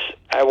 Is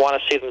I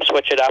want to see them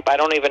switch it up. I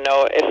don't even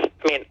know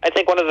I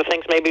think one of the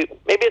things maybe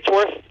it's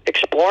worth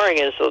exploring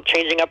is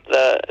changing up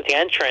the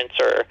entrance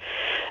or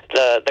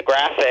the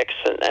graphics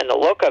and the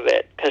look of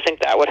it, because I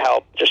think that would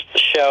help just to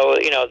show,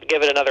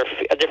 give it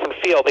a different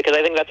feel, because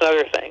I think that's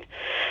another thing.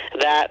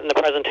 That and the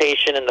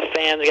presentation and the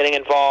fans getting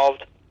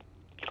involved,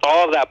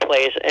 all of that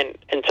plays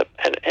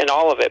in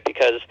all of it,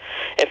 because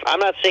if I'm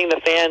not seeing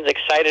the fans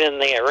excited in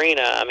the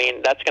arena,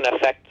 that's going to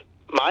affect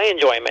my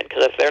enjoyment,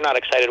 because if they're not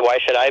excited, why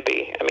should I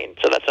be?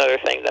 So that's another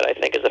thing that I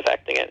think is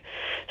affecting it.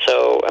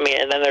 So,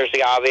 and then there's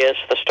the obvious,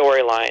 the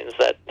storylines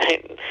that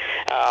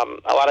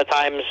a lot of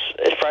times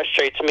it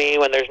frustrates me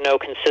when there's no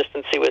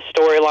consistency with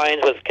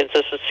storylines, with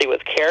consistency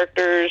with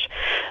characters,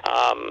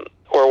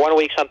 or one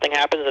week something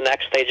happens, the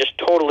next they just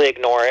totally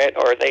ignore it,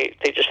 or they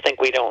just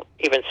think we don't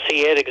even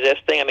see it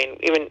existing.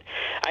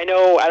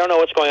 I don't know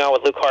what's going on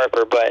with Luke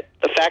Harper, but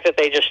the fact that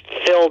they just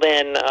filled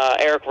in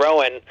Eric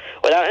Rowan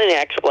without any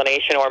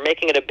explanation or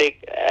making it a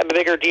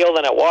bigger deal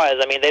than it was.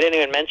 They didn't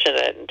even mention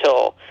it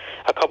until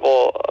a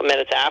couple of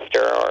minutes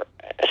after, or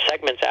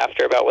segments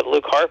after, about with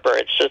Luke Harper.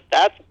 It's just,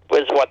 that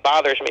was what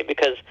bothers me,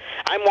 because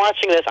I'm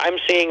watching this, I'm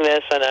seeing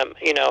this, and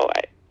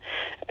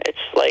it's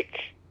like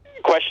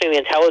questioning the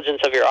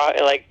intelligence of your,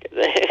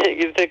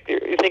 you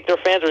think their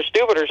fans are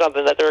stupid or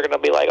something, that they're going to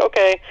be like,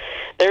 okay,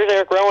 there's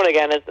Eric Rowan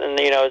again, and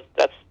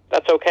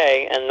that's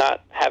okay, and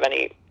not have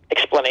any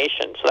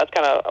explanation. So that's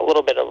kind of a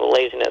little bit of a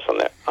laziness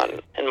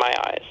in my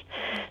eyes.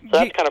 So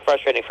that's kind of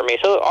frustrating for me.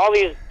 So all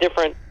these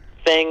different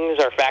things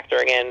are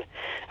factoring in,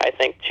 I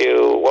think,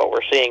 to what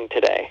we're seeing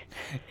today.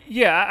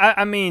 Yeah,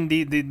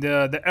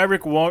 the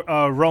Eric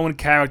Rowan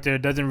character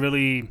doesn't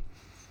really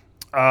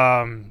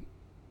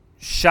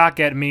shock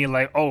at me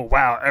like, oh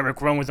wow,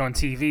 Eric Rowan was on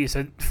TV.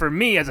 So for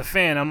me as a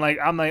fan, I'm like,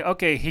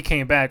 okay, he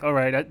came back. All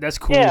right, that's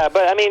cool. Yeah,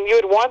 but you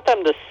would want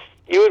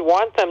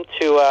them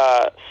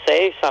to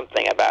say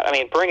something about.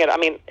 Bring it.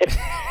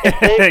 If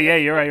they, yeah,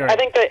 you're right. I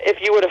think that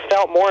if you would have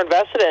felt more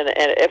invested in it,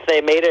 and if they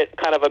made it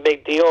kind of a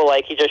big deal,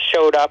 like he just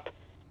showed up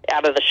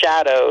out of the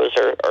shadows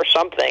or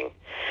something.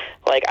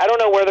 Like, I don't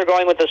know where they're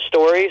going with the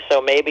story,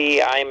 so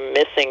maybe I'm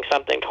missing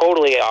something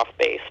totally off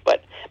base.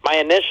 But my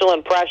initial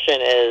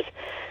impression is,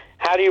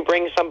 how do you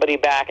bring somebody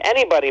back,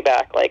 anybody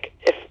back, like,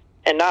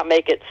 and not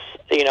make it,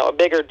 a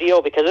bigger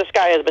deal? Because this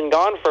guy has been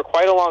gone for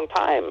quite a long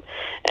time,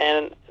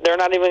 and they're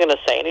not even going to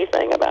say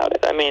anything about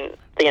it. I mean,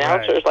 the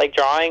announcers, like,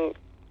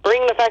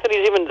 bringing the fact that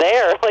he's even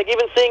there, like,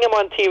 even seeing him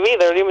on TV,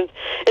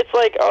 it's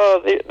like,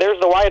 oh, there's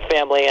the Wyatt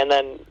family, and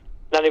then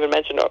not even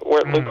mention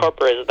where Luke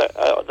Harper is,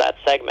 that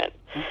segment.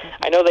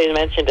 I know they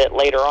mentioned it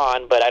later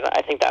on, but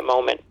I think that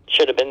moment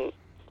should have been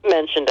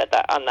mentioned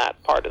on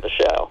that part of the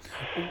show.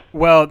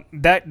 Well,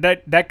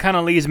 that kind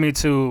of leads me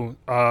to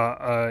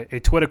a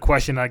Twitter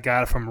question I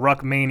got from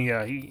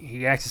Ruckmania.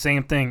 He asked the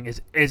same thing: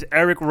 Is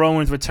Eric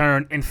Rowan's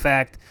return, in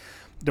fact,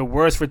 the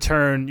worst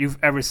return you've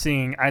ever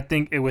seen? I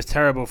think it was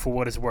terrible for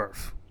what it's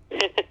worth.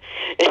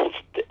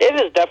 It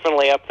is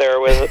definitely up there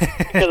with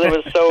because it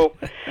was so.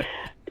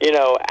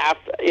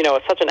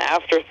 It's such an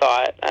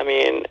afterthought. I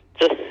mean,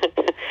 just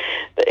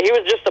he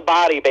was just a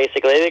body,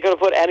 basically. They could have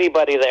put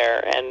anybody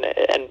there,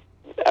 and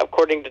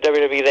according to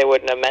WWE, they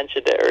wouldn't have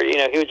mentioned it, or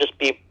he would just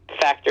be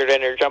factored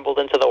in or jumbled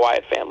into the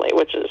Wyatt family,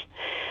 which is,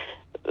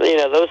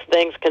 those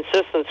things.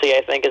 Consistency,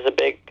 I think, is the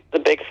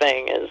big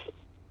thing is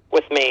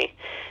with me.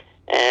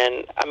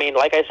 And I mean,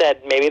 like I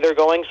said, maybe they're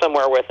going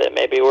somewhere with it.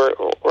 Maybe we're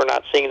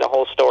not seeing the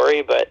whole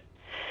story, but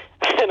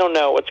I don't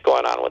know what's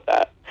going on with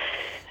that.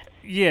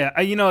 Yeah,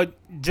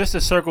 just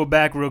to circle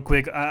back real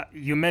quick,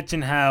 you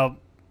mentioned how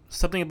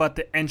something about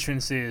the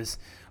entrances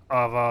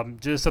of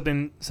just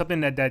something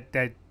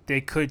that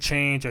they could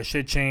change or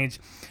should change.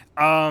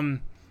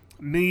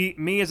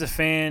 Me as a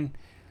fan,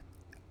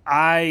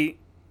 I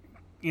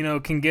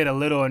can get a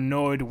little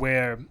annoyed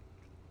where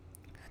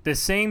the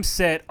same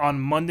set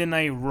on Monday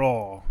Night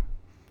Raw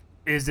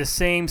is the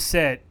same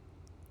set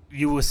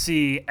you will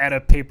see at a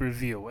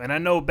pay-per-view. And I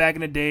know back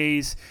in the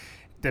days,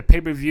 the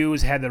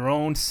pay-per-views had their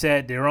own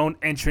set, their own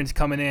entrance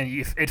coming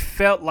in. It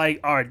felt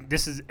like, all right,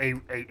 this is a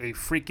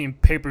freaking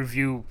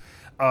pay-per-view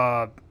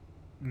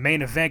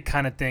main event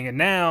kind of thing. And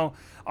now,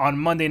 on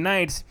Monday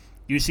nights,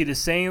 you see the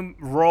same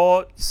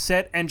Raw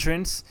set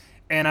entrance,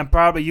 and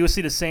you'll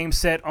see the same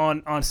set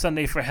on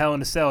Sunday for Hell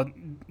in a Cell.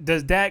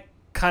 Does that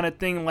kind of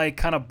thing, like,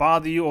 kind of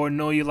bother you or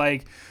annoy you?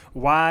 Like,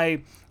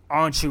 why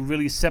aren't you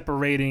really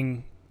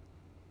separating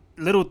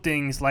little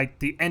things like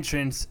the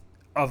entrance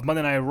of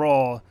Monday Night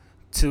Raw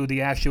to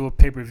the actual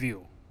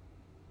pay-per-view?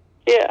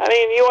 Yeah, I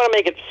mean, you want to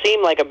make it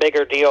seem like a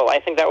bigger deal. I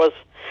think that was,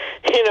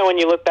 when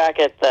you look back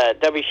at the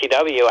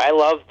WCW, I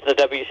loved the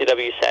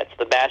WCW sets,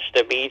 the Bash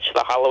at the Beach,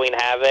 the Halloween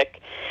Havoc.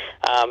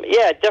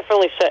 It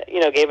definitely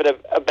gave it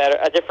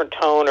a different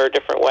tone or a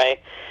different way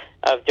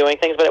of doing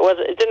things, but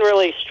it didn't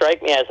really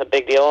strike me as a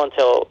big deal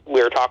until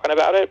we were talking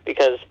about it,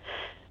 because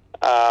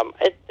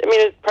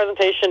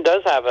presentation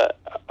does have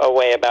a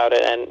way about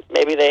it, and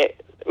maybe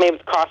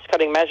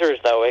cost-cutting measures,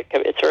 though.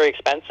 It's very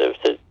expensive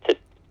to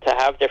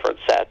have different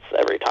sets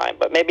every time,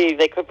 but maybe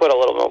they could put a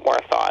little bit more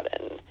thought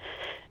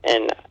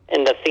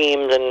in the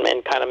themes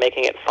and kind of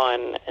making it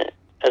fun,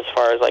 as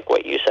far as like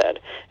what you said,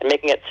 and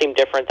making it seem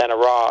different than a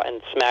Raw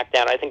and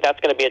SmackDown. I think that's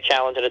going to be a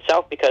challenge in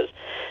itself, because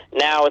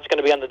now it's going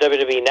to be on the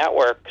WWE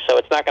Network, so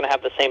it's not going to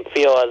have the same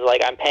feel as,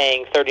 like, I'm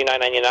paying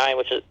 $39.99,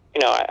 which is,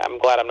 I'm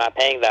glad I'm not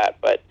paying that,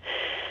 but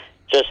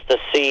just to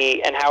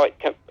see and how it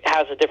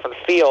has a different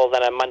feel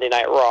than a Monday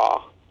Night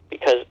Raw,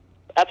 because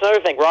that's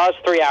another thing. Raw is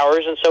 3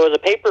 hours, and so is a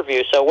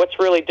pay-per-view, so what's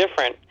really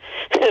different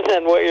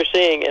than what you're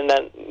seeing, and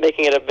then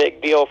making it a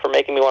big deal for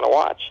making me want to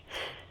watch?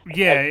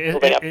 Yeah,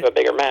 building up to a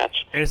bigger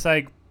match. It's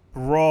like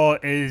Raw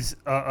is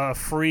a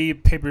free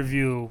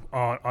pay-per-view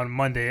on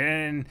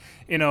Monday, and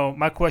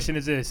my question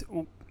is this: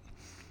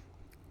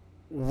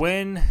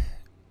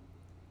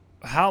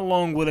 how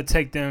long will it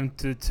take them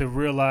to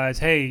realize,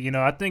 hey,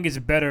 I think it's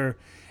better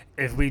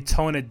if we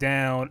tone it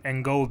down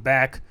and go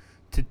back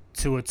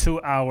to a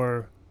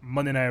 2-hour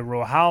Monday Night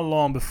Raw? How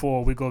long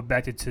before we go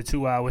back to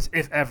 2 hours,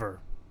 if ever?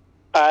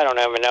 I don't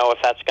even know if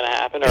that's going to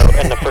happen, or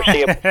in the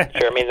foreseeable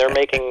future. I mean, they're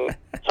making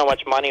so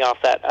much money off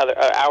that other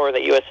hour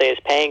that USA is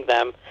paying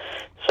them,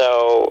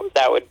 so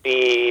that would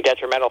be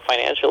detrimental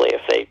financially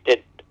if they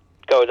did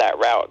go that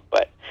route.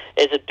 But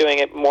is it doing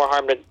it more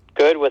harm than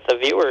good with the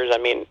viewers? I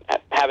mean,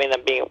 having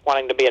them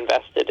wanting to be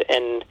invested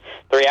in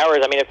 3 hours.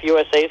 I mean, if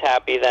USA's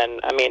happy, then,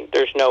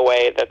 there's no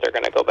way that they're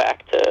going to go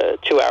back to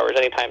 2 hours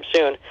anytime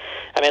soon.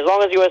 I mean, as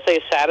long as USA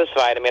is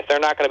satisfied, if they're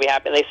not going to be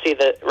happy and they see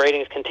the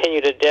ratings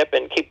continue to dip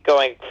and keep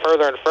going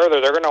further and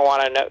further, they're going to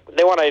want to know,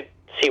 they want to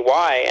see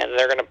why, and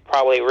they're going to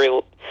probably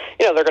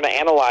they're going to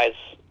analyze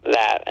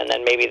that, and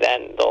then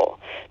they'll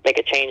make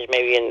a change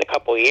maybe in a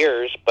couple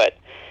years. But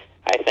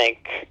I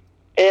think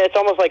it's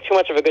almost like too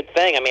much of a good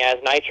thing. As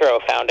Nitro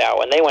found out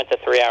when they went to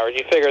 3 hours,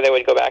 you figure they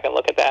would go back and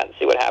look at that and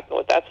see what happened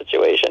with that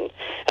situation.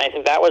 And I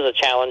think that was a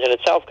challenge in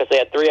itself, because they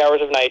had 3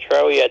 hours of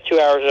Nitro, you had 2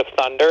 hours of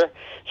Thunder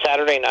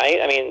Saturday night.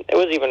 It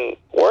was even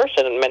worse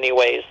in many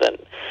ways than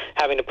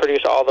having to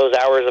produce all those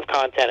hours of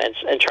content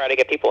and try to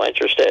get people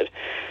interested.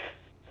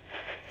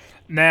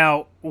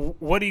 Now,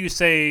 what do you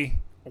say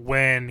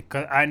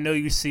cause I know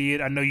you see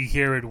it, I know you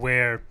hear it,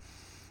 where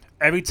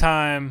every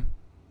time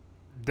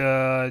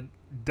the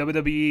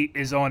WWE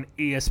is on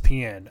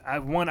ESPN,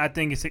 I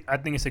think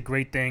it's a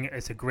great thing.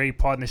 It's a great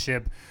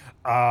partnership.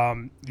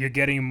 You're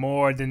getting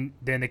more than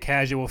the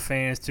casual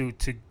fans to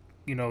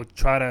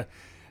try to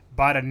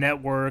buy the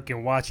network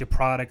and watch your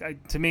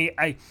product. To me,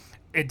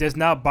 it does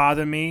not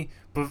bother me,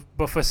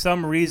 but for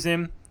some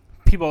reason,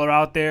 people are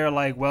out there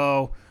like,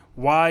 well,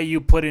 why are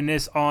you putting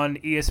this on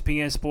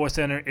ESPN Sports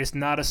Center? It's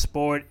not a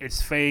sport.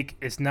 It's fake.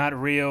 It's not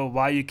real.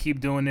 Why you keep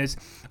doing this?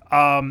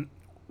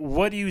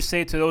 What do you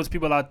say to those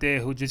people out there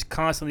who just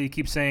constantly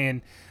keep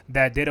saying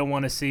that they don't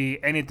want to see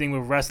anything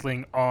with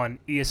wrestling on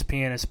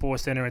ESPN and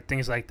Sports Center and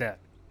things like that?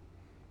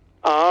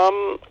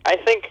 I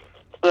think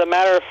the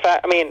matter of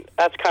fact,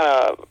 that's kind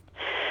of,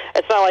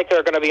 it's not like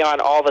they're going to be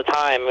on all the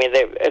time.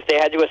 If they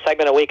had to do a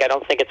segment a week, I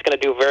don't think it's going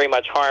to do very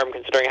much harm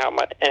considering how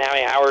much and how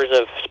many hours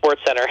of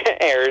Sports Center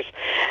airs.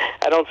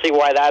 I don't see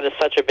why that is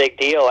such a big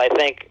deal. I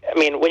think,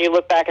 when you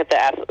look back at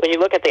when you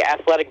look at the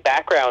athletic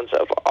backgrounds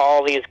of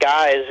all these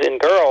guys and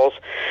girls,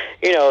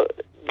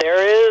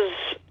 there is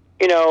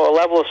a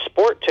level of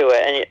sport to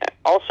it. And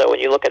also,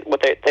 when you look at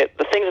what the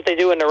things that they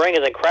do in the ring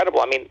is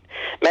incredible.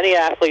 Many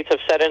athletes have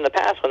said in the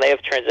past when they have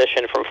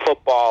transitioned from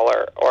football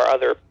or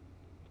other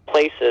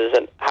places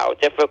and how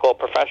difficult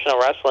professional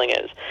wrestling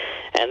is.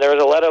 And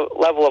there's a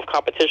level of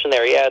competition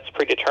there. Yeah, it's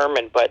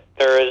predetermined, but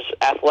there is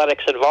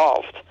athletics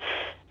involved.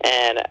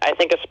 And I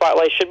think a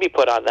spotlight should be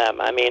put on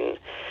them.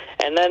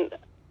 And then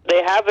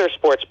they have their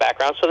sports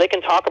background, so they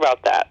can talk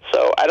about that.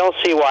 So I don't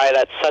see why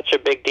that's such a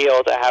big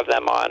deal to have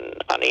them on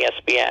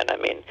ESPN.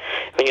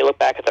 When you look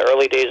back at the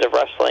early days of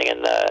wrestling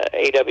and the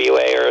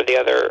AWA or the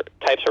other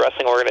types of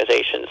wrestling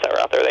organizations that were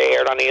out there, they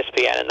aired on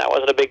ESPN, and that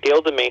wasn't a big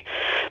deal to me.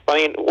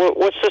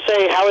 What's to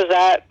say, how is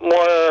that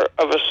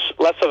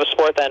less of a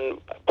sport than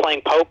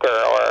playing poker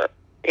or,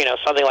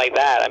 something like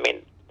that?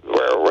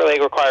 Where it really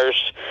requires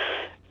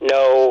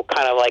no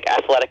kind of like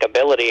athletic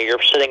ability.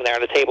 You're sitting there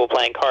at a table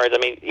playing cards.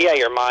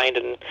 Your mind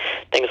and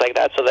things like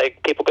that. So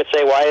people could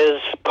say, why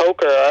is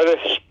poker or other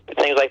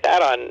things like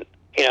that on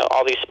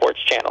all these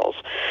sports channels?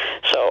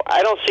 So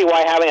I don't see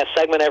why having a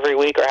segment every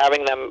week or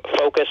having them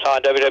focus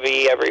on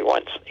WWE every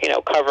once,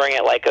 covering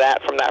it like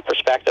that from that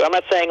perspective. I'm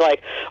not saying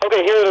like,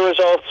 okay, here are the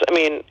results.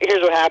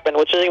 Here's what happened,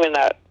 which isn't even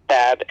that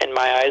bad in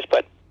my eyes,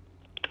 but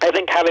I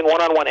think having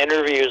one-on-one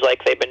interviews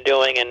like they've been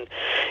doing and,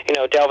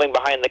 delving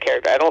behind the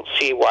character, I don't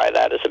see why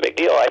that is a big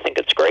deal. I think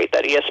it's great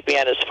that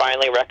ESPN is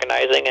finally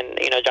recognizing, and,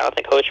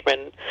 Jonathan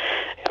Coachman,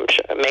 I'm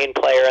sure a main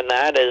player in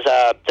that, is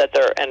that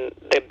and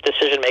the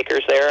decision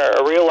makers there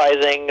are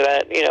realizing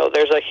that,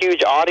 there's a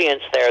huge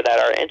audience there that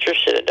are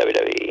interested in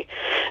WWE.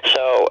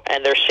 So,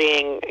 and they're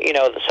seeing,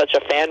 such a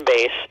fan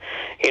base,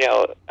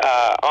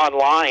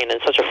 online and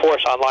such a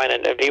force online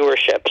and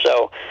viewership.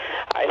 So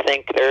I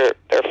think they're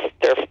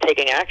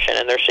taking action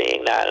and they're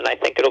seeing that, and I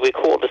think it'll be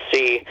cool to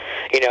see,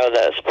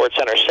 the Sports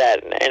Center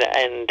set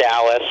in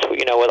Dallas,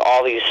 with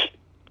all this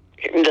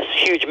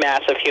huge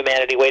mass of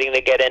humanity waiting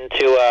to get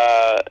into,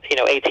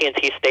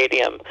 AT&T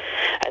Stadium.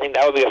 I think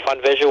that would be a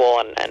fun visual,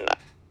 and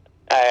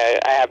I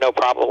have no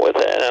problem with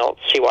it, and I don't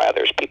see why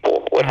others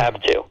people would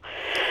have to.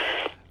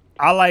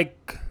 I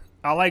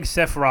like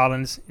Seth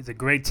Rollins. He's a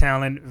great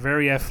talent,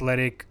 very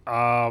athletic,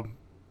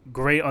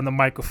 great on the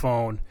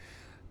microphone.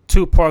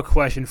 Two-part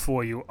question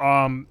for you.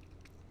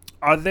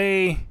 Are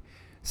they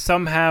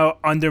somehow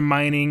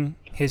undermining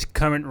his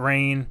current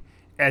reign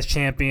as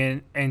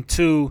champion? And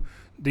two,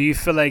 do you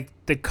feel like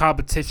the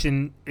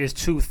competition is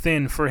too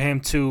thin for him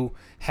to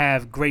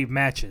have great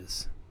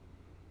matches?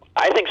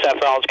 I think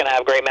Seth Rollins is going to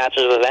have great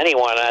matches with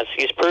anyone, as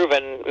he's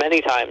proven many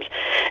times.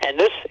 And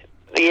this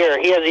year,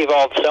 he has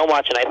evolved so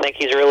much, and I think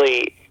he's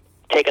really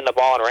taken the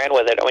ball and ran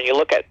with it. When you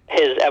look at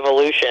his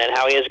evolution and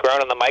how he has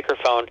grown on the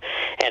microphone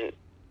and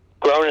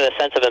grown in a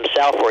sense of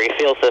himself, where he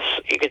feels this,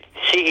 you could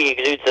see he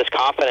exudes this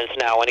confidence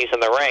now when he's in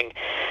the ring,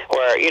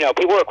 where,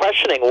 people were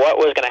questioning what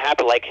was going to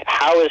happen. Like,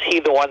 how is he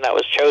the one that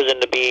was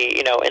chosen to be,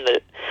 in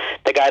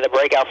the guy to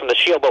break out from the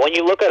Shield? But when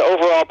you look at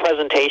overall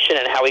presentation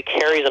and how he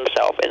carries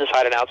himself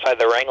inside and outside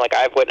the ring, like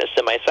I've witnessed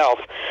it myself,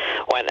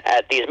 when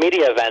at these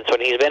media events,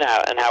 when he's been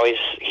out, and how he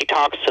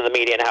talks to the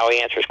media and how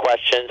he answers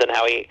questions and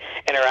how he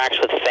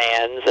interacts with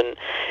fans, and,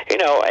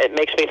 it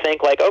makes me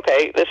think like,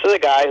 okay, this is a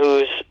guy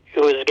who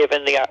was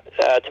given the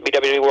to be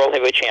WWE World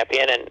Heavyweight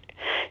Champion, and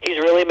he's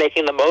really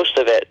making the most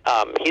of it.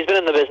 He's been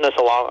in the business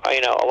a long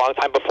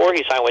time before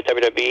he signed with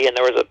WWE, and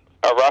there was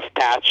a rough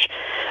patch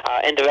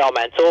in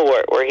developmental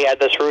where he had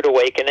this rude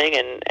awakening,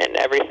 and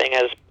everything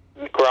has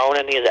grown,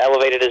 and he has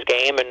elevated his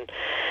game, and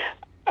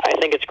I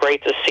think it's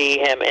great to see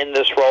him in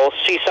this role,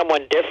 see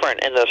someone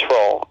different in this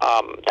role.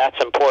 That's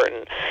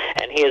important.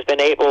 And he has been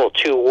able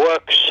to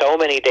work so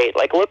many days.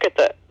 Like, look at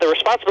the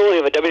responsibility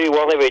of a WWE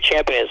World Heavyweight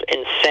Champion is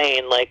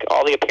insane. Like,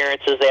 all the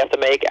appearances they have to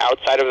make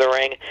outside of the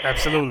ring.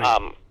 Absolutely.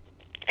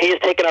 He has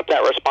taken up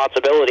that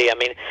responsibility.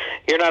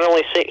 You're not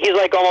only seeing, he's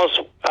like almost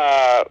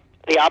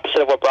the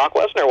opposite of what Brock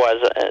Lesnar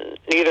was, and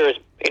neither is,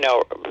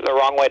 the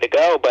wrong way to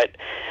go, but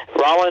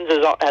Rollins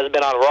has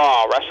been on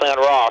Raw, wrestling on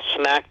Raw,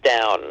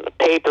 SmackDown,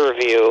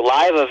 pay-per-view,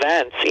 live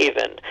events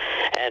even,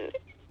 and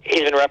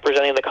he's been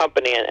representing the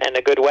company in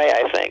a good way,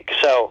 I think.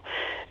 So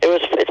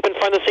it's been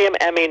fun to see him.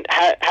 I mean,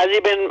 has he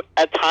been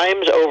at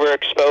times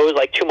overexposed,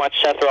 like too much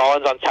Seth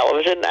Rollins on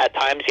television? At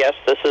times, yes,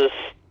 this is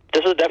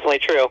definitely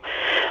true.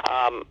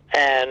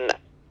 And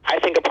I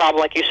think a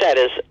problem, like you said,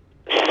 is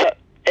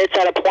it's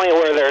at a point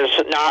where there's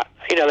not,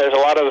 there's a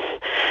lot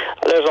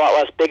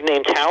less big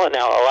name talent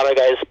now. A lot of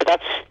guys, but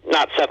that's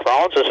not Seth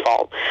Rollins'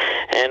 fault.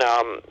 And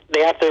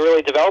they have to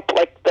really develop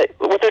what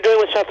they're doing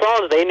with Seth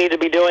Rollins. They need to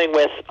be doing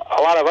with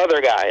a lot of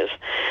other guys,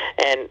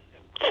 and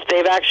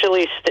they've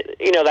actually,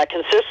 that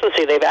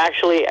consistency. They've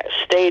actually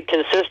stayed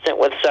consistent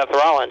with Seth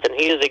Rollins, and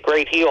he is a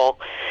great heel.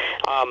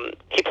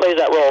 He plays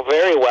that role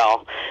very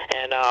well,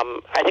 and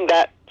I think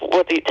that.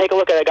 Take a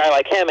look at a guy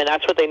like him, and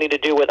that's what they need to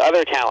do with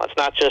other talents,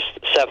 not just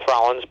Seth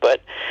Rollins,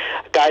 but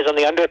guys on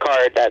the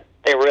undercard that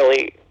they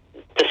really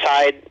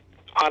decide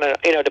on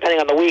depending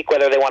on the week,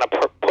 whether they want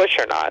to push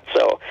or not.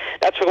 So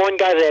that's one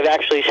guy that they've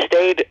actually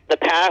stayed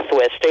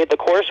the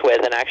course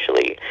with, and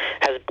actually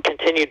has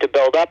continued to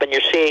build up. And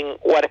you're seeing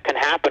what can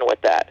happen with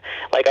that.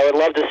 Like, I would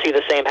love to see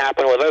the same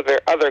happen with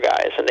other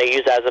guys, and they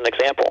use that as an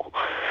example.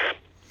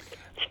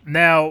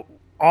 Now,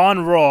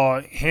 on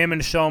Raw, him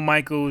and Shawn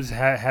Michaels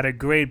had a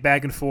great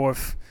back and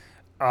forth,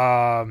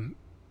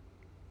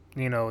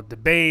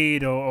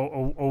 debate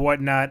or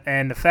whatnot.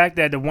 And the fact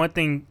that the one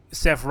thing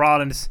Seth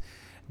Rollins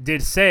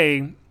did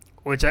say,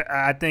 which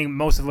I think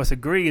most of us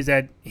agree, is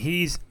that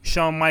he's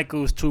Shawn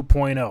Michaels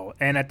 2.0.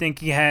 And I think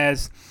he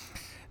has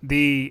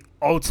the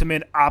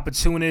ultimate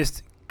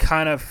opportunist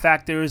kind of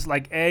factors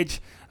like Edge,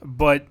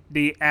 but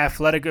the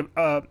athletic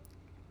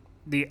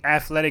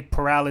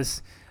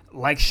paralysis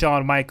like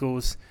Shawn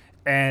Michaels,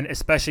 and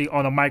especially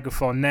on a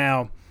microphone.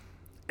 Now,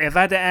 if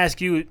I had to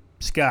ask you,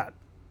 Scott,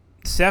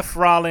 Seth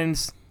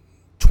Rollins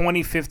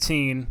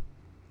 2015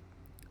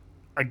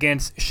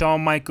 against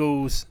Shawn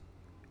Michaels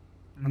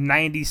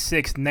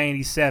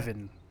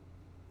 96-97,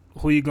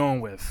 who are you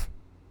going with?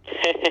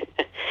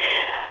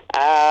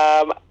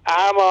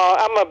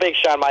 I'm a big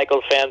Shawn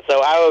Michaels fan,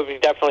 so I would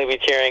definitely be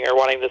cheering or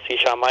wanting to see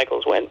Shawn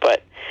Michaels win,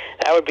 but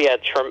that would be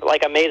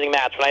amazing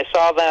match. When I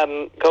saw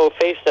them go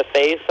face to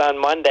face on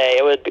Monday,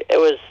 it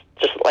was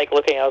just like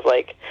looking. I was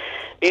like,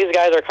 these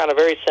guys are kind of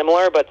very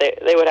similar, but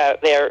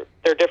they're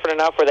different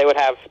enough where they would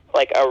have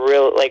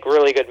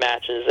really good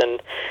matches.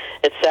 And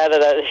it's sad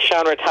that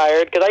Shawn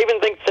retired, because I even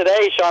think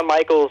today Shawn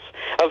Michaels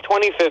of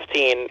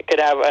 2015 could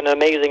have an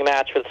amazing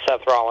match with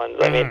Seth Rollins.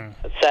 I mean,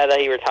 it's sad that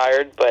he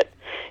retired, but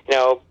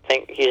I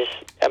think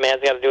a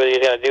man's got to do what he's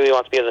got to do. He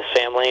wants to be with his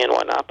family and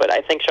whatnot. But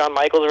I think Shawn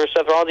Michaels versus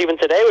Seth Rollins even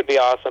today would be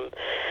awesome.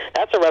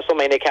 That's a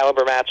WrestleMania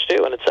caliber match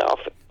too in itself.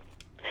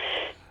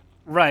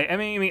 Right. I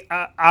mean,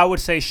 I would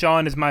say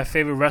Shawn is my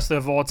favorite wrestler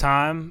of all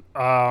time.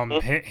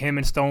 Him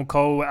and Stone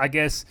Cold. I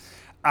guess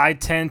I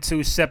tend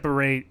to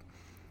separate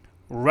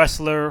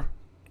wrestler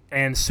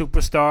and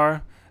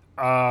superstar.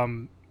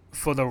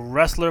 For the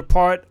wrestler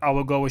part, I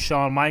would go with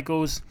Shawn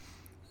Michaels,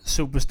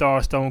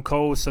 superstar Stone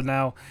Cold. So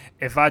now,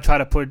 if I try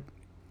to put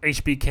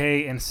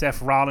HBK and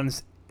Seth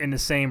Rollins in the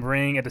same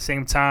ring at the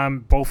same time,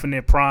 both in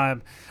their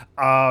prime,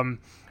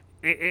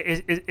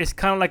 it's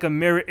kind of like a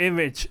mirror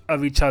image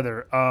of each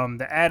other.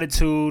 The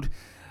attitude,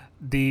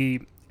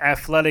 the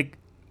athletic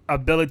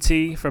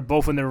ability for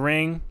both in the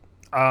ring.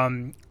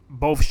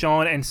 Both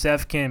Shawn and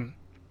Seth can,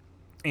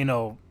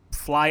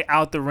 fly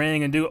out the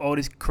ring and do all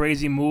these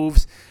crazy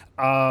moves.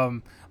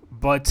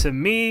 But to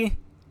me,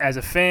 as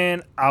a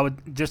fan, I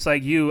would, just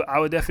like you, I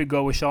would definitely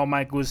go with Shawn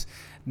Michaels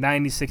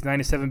 96,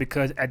 97,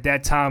 because at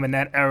that time in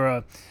that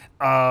era,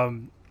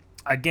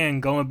 again,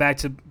 going back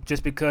to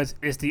just because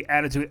it's the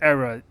Attitude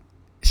Era,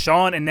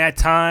 Shawn in that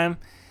time,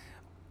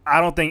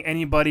 I don't think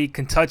anybody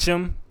can touch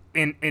him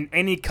in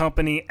any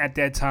company at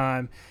that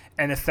time.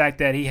 And the fact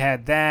that he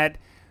had that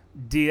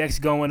DX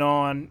going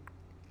on,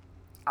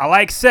 I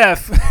like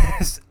Seth,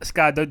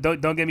 Scott,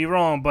 don't get me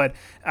wrong, but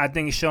I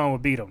think Shawn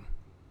would beat him.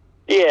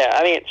 Yeah,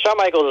 I mean, Shawn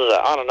Michaels is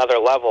on another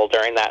level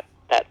during that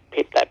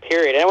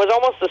period. And it was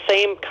almost the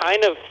same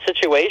kind of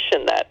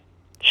situation that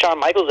Shawn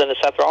Michaels and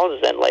Seth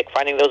Rollins is in, like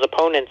finding those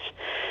opponents,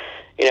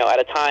 at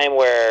a time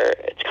where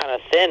it's kind of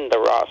thin, the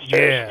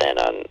rosters, and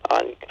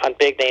on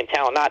big name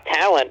talent. Not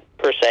talent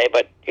per se,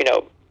 but,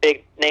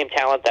 big name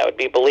talent that would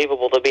be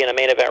believable to be in a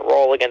main event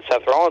role against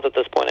Seth Rollins at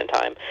this point in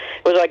time.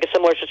 It was like a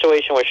similar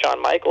situation with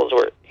Shawn Michaels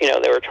where,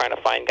 they were trying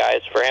to find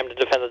guys for him to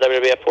defend the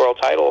WWF World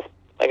title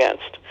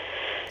against.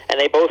 And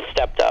they both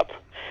stepped up.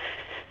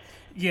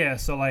 Yeah,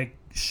 so like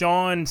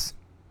Shawn's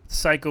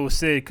Psycho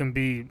Sid can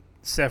be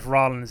Seth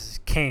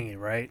Rollins' Kane,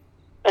 right?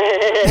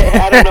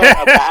 I don't know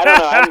about that. I don't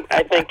know.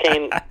 I think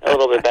Kane a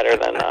little bit better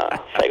than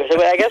Psycho Sid.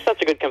 But I guess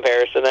that's a good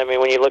comparison. I mean,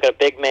 when you look at a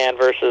big man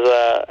versus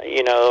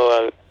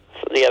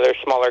the other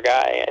smaller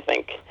guy, I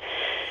think.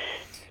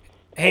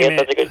 Hey, man.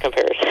 That's a good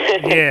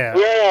comparison. Yeah.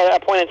 We were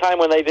at a point in time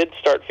when they did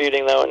start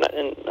feuding, though, and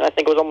I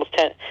think it was almost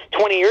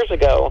 20 years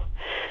ago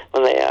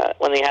when they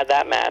had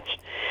that match.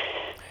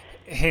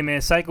 Hey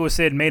man, Psycho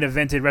said main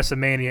evented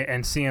WrestleMania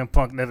and CM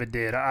Punk never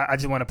did. I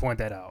just want to point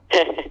that out.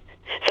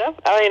 So,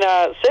 I mean,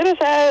 Sid has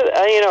had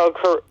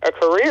a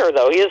career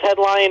though. He has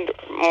headlined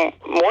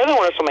more than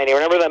WrestleMania.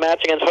 Remember that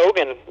match against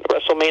Hogan,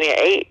 WrestleMania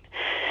 8,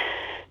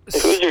 the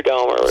Hoosier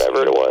Dome or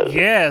whatever it was.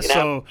 Yeah.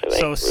 So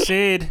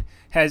Sid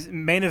has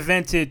main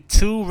evented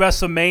 2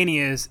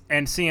 WrestleManias,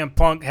 and CM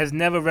Punk has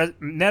never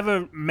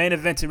main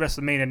evented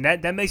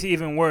WrestleMania. That makes it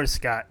even worse,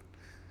 Scott.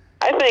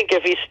 I think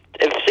if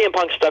CM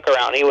Punk stuck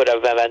around, he would have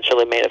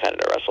eventually main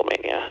evented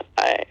WrestleMania.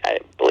 I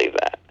believe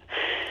that.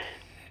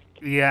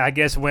 Yeah, I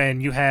guess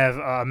when you have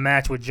a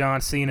match with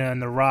John Cena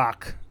and The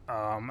Rock,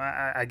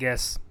 I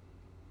guess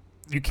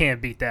you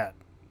can't beat that.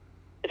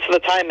 It's the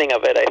timing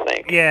of it, I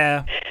think.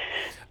 Yeah.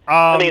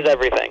 I think it's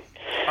everything.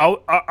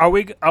 Are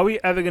we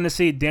ever going to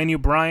see Daniel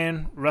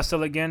Bryan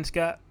wrestle again,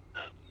 Scott?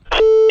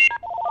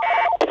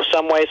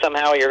 Some way,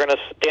 somehow,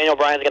 Daniel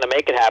Bryan's going to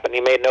make it happen.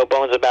 He made no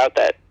bones about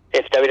that.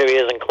 If WWE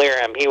doesn't clear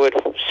him, he would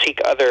seek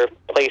other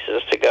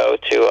places to go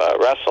to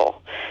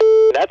wrestle.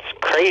 That's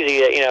crazy.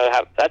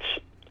 That's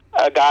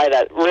a guy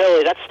that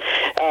really, that's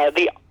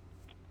the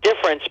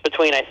difference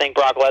between, I think,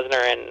 Brock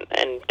Lesnar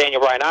and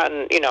Daniel Bryan. Not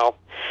in,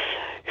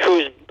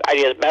 whose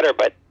idea is better,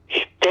 but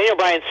Daniel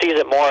Bryan sees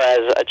it more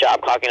as a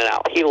job clocking it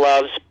out. He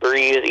loves,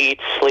 breathes,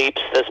 eats,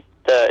 sleeps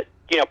the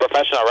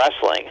professional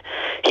wrestling.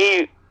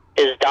 He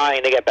is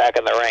dying to get back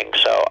in the ring,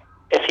 so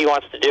if he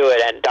wants to do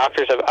it, and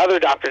other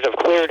doctors have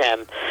cleared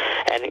him,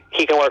 and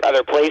he can work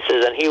other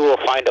places, and he will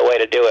find a way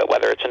to do it.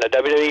 Whether it's in a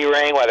WWE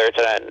ring, whether it's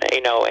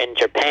in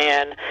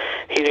Japan,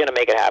 he's going to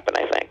make it happen.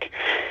 I think.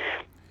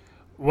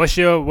 What's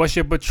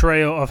your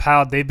portrayal of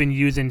how they've been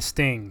using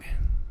Sting?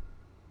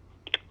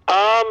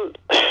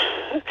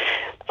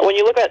 When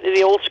you look at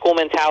the old school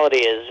mentality,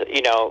 is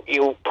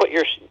you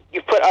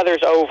put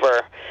others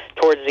over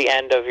towards the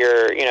end of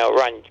your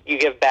run. You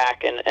give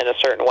back in a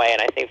certain way,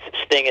 and I think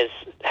Sting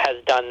has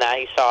done that.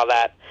 He saw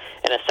that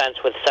in a sense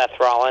with Seth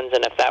Rollins,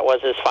 and if that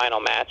was his final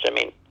match, I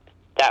mean,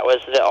 that was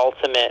the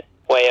ultimate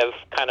way of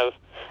kind of.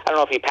 I don't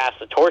know if he passed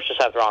the torch to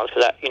Seth Rollins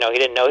because he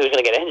didn't know he was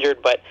going to get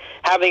injured, but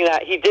having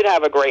that, he did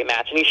have a great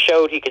match, and he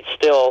showed he could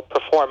still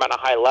perform on a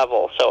high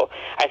level. So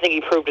I think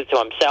he proved it to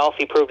himself,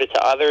 he proved it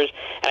to others,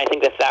 and I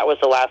think if that was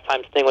the last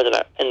time Sting was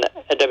in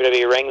a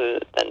WWE ring,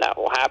 then that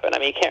will happen. I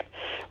mean, you can't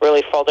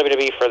really fault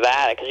WWE for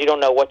that because you don't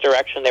know what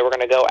direction they were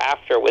going to go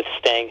after with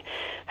Sting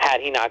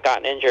had he not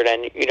gotten injured,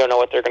 and you don't know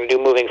what they're going to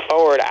do moving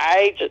forward.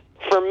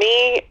 For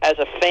me, as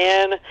a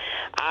fan,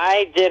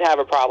 I did have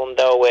a problem,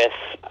 though, with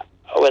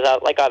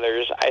like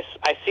others.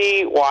 I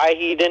see why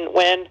he didn't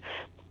win,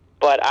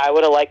 but I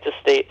would have liked to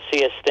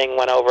see a Sting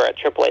win over at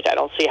Triple H. I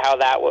don't see how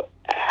that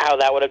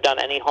would have done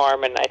any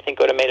harm, and I think it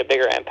would have made a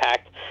bigger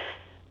impact.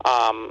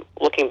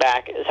 Looking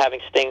back, is having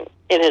Sting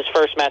in his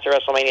first match at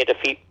WrestleMania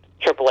defeat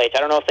Triple H. I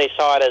don't know if they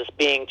saw it as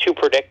being too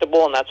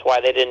predictable, and that's why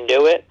they didn't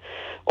do it,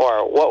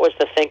 or what was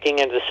the thinking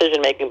and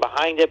decision making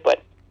behind it.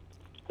 But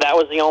that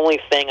was the only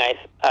thing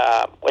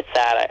with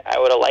that I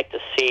would have liked to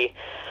see.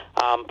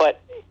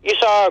 But you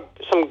saw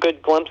some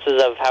good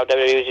glimpses of how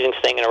WWE was using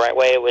Sting in the right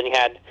way when you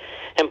had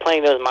him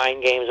playing those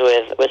mind games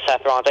with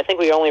Seth Rollins. I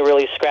think we only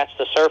really scratched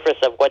the surface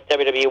of what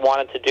WWE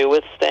wanted to do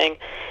with Sting,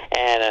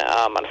 and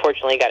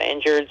unfortunately he got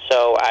injured,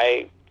 so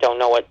I don't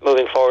know what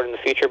moving forward in the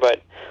future,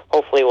 but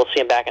hopefully we'll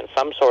see him back in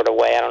some sort of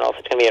way. I don't know if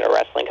it's going to be in a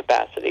wrestling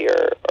capacity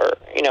or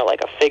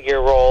like a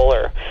figure role,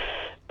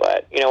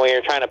 but when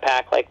you're trying to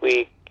pack, like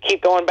we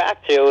keep going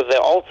back to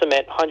the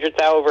ultimate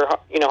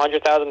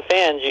 100,000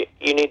 fans,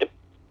 you need to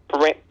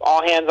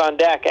all hands on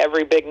deck,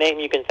 every big name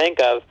you can think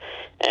of,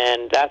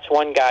 and that's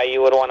one guy you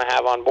would want to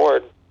have on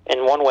board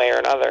in one way or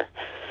another.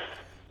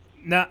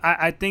 Now,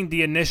 I think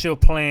the initial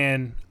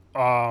plan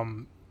for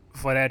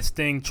that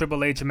Sting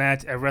Triple H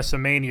match at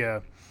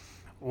WrestleMania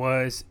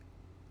was,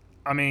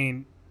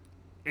 in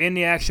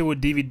the actual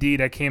DVD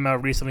that came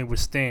out recently with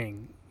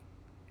Sting,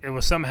 it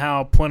was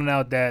somehow pointed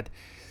out that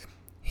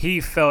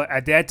he felt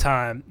at that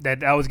time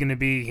that was going to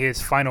be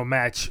his final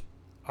match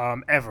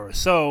ever.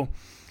 So,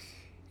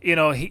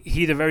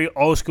 he's a very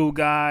old school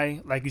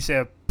guy. Like you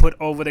said, put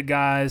over the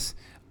guys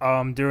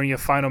during your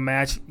final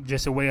match,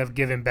 just a way of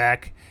giving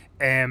back.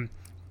 And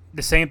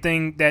the same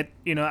thing that,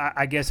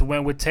 I guess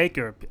went with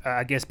Taker.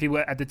 I guess people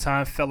at the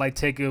time felt like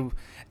Taker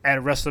at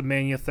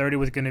WrestleMania 30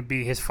 was going to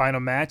be his final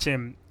match,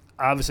 and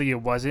obviously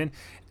it wasn't.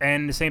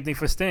 And the same thing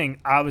for Sting.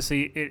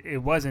 Obviously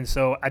it wasn't.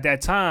 So at that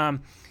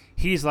time,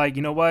 he's like,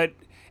 you know what?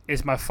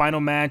 It's my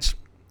final match.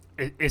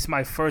 It's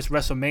my first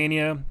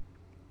WrestleMania.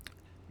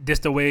 This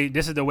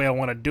is the way I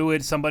want to do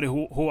it. Somebody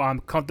who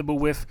I'm comfortable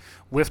with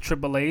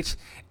Triple H.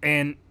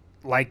 And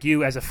like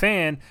you as a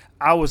fan,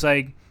 I was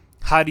like,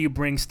 how do you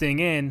bring Sting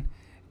in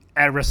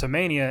at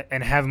WrestleMania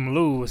and have him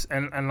lose?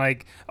 And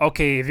like,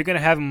 okay, if you're going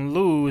to have him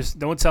lose,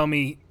 don't tell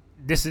me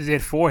this is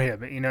it for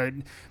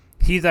him.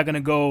 He's not going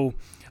to go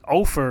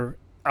over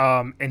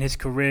in his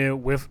career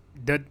with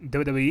the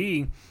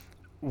WWE.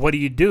 What do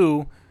you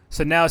do?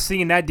 So now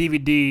seeing that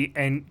DVD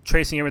and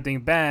tracing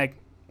everything back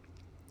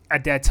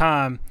at that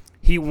time,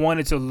 he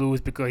wanted to lose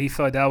because he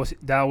felt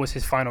that was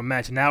his final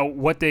match. Now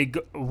what they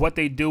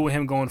do with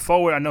him going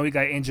forward, I know he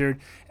got injured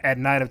at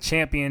Night of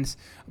Champions,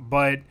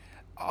 but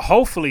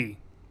hopefully,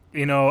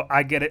 we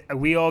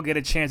all get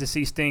a chance to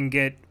see Sting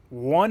get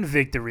one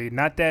victory,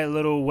 not that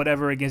little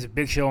whatever against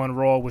Big Show on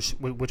Raw, which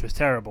was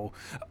terrible.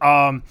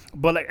 But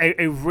like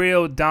a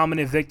real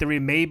dominant victory.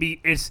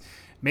 Maybe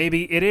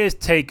it is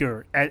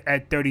Taker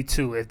at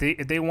 32.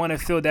 If they want to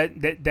fill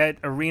that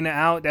arena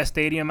out, that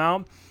stadium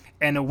out,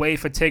 and a way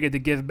for Taker to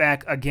give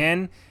back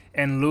again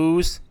and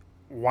lose,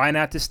 why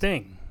not to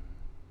Sting?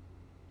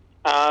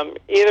 Either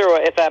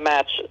way, if that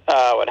match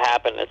would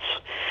happen, it's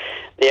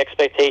the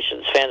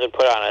expectations fans would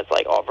put on it. It's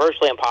like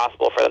virtually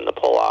impossible for them to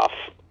pull off,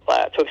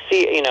 to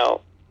exceed,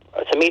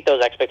 to meet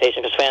those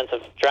expectations, because fans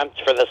have dreamt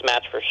for this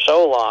match for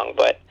so long.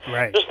 But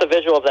just the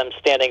visual of them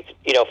standing,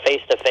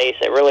 face to face,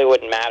 it really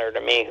wouldn't matter to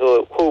me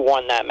who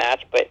won that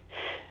match. But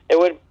it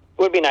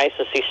would be nice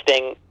to see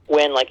Sting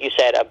win, like you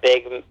said, a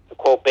big,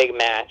 quote, big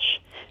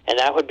match, and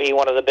that would be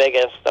one of the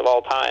biggest of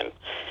all time.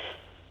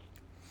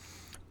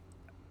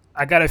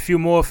 I got a few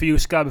more for you,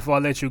 Scott, before I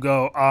let you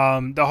go.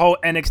 The whole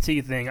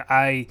NXT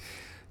thing,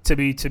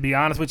 to be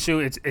honest with you,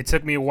 it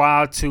took me a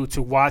while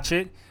to watch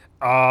it.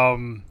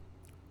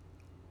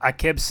 I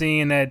kept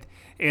seeing that,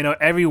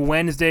 every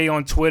Wednesday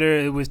on Twitter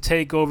it was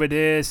take over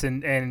this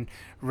and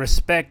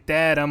respect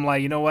that. I'm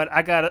like, you know what,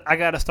 I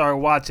gotta start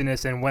watching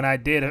this. And when I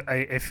did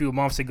a few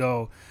months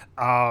ago,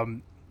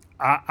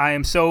 I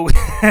am so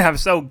I'm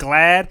so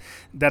glad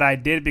that I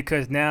did,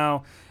 because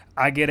now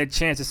I get a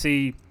chance to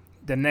see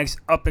the next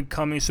up and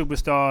coming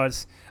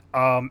superstars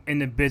in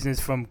the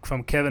business,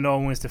 from Kevin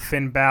Owens to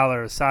Finn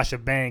Balor, Sasha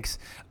Banks,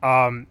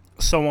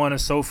 so on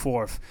and so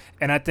forth.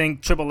 And I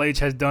think Triple H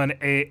has done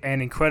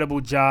an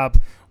incredible job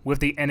with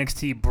the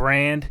NXT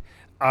brand.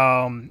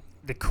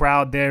 The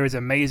crowd there is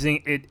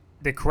amazing.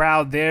 The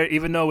crowd there,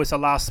 even though it's a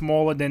lot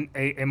smaller than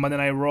a Monday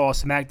Night Raw or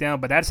SmackDown,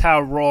 but that's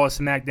how Raw or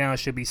SmackDown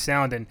should be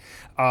sounding,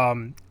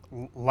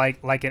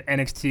 like an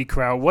NXT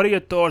crowd. What are your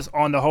thoughts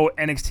on the whole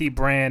NXT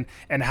brand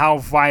and how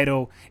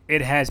vital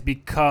it has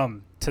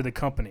become to the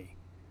company?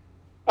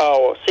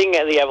 Oh, seeing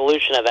the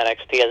evolution of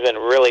NXT has been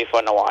really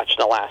fun to watch in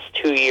the last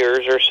 2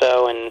 years or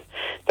so, and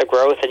the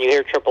growth. And you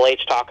hear Triple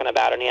H talking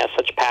about it, and he has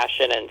such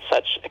passion and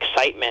such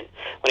excitement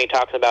when he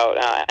talks about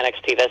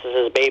NXT. This is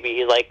his baby.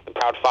 He's like the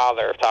proud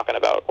father talking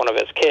about one of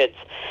his kids.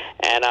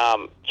 And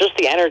just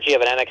the energy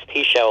of an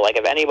NXT show. Like,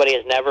 if anybody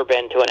has never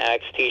been to an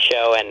NXT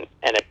show and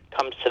it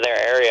comes to their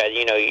area,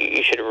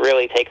 you should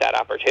really take that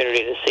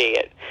opportunity to see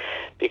it,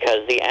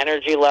 because the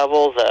energy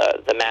level,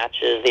 the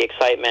matches, the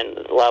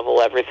excitement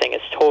level, everything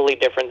is totally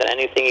different than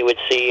anything you would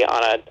see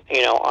on a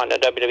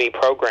WWE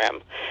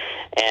program.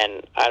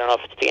 And I don't know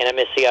if it's the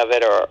intimacy of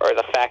it or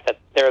the fact that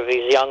there are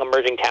these young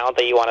emerging talent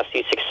that you want to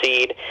see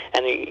succeed,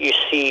 and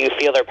you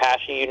feel their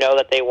passion. You know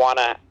that they want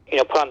to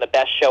put on the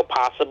best show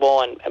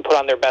possible and put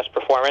on their best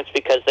performance,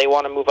 because they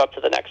want to move up to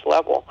the next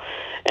level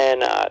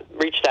and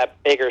reach that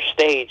bigger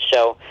stage.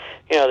 So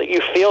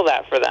you feel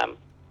that for them.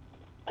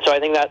 So I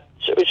think that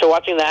so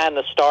watching that and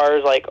the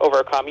stars like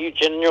overcome,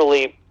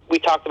 we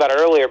talked about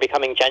earlier,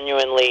 becoming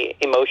genuinely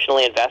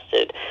emotionally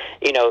invested,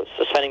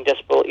 suspending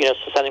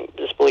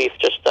disbelief,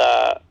 just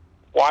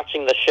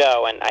watching the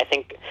show. And I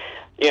think,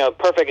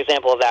 perfect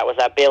example of that was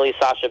that Bayley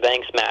Sasha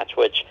Banks match,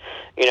 which,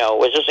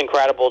 was just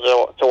incredible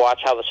to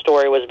watch how the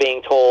story was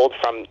being told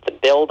from the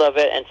build of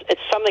it. And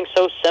it's something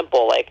so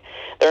simple. Like,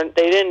 they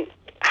didn't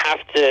have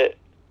to,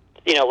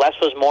 less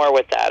was more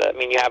with that. I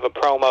mean, you have a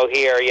promo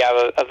here, you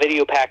have a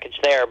video package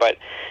there, but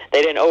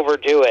they didn't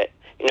overdo it,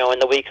 in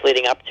the weeks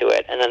leading up to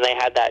it. And then they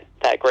had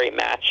that great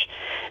match.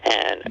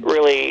 And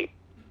really,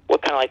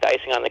 what kind of like the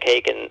icing on the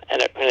cake and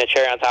the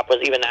cherry on top was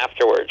even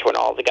afterwards, when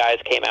all the guys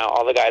came out,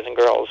 all the guys and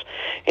girls,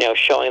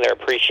 showing their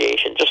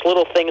appreciation. Just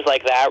little things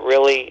like that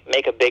really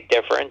make a big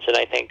difference. And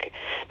I think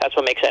that's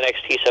what makes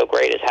NXT so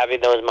great, is having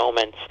those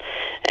moments.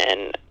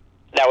 And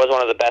that was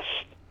one of the best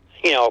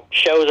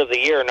shows of the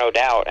year, no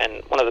doubt,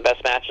 and one of the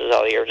best matches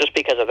of the year, just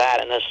because of that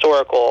and the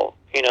historical,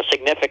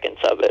 significance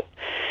of it.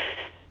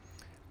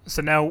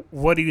 So now,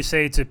 what do you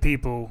say to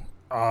people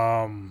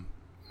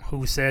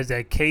who says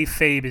that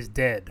kayfabe is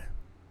dead?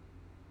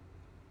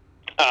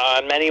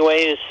 In many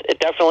ways, it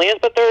definitely is,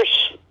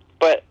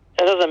 but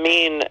that doesn't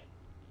mean,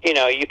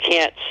 you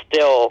can't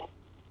still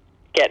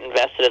get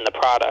invested in the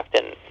product.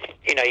 And,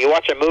 you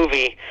watch a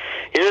movie,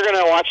 you're going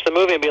to watch the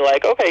movie and be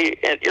like, okay,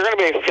 you're going to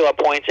be able to feel at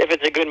points, if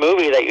it's a good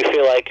movie, that you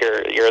feel like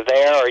you're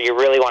there, or you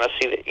really want to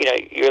see,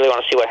 you really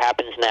want to see what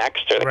happens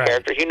next, or the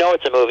characters.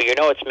 It's a movie,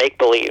 it's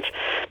make-believe,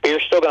 but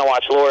you're still going to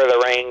watch Lord of the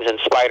Rings and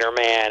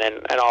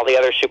Spider-Man and all the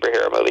other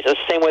superhero movies. It's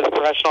the same with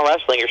professional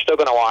wrestling. You're still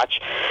going to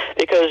watch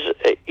because,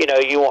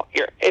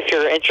 if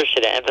you're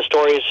interested in it, if the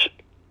stories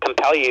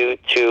compel you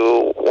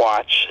to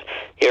watch,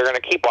 you're going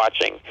to keep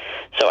watching.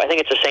 So I think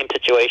it's the same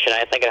situation.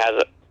 I think it has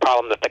a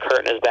problem that the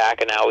curtain is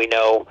back, and now we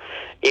know,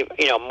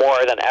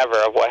 more than ever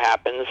of what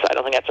happens. I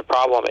don't think that's a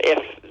problem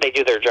if they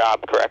do their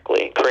job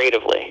correctly,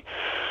 creatively.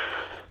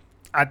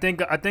 I think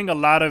a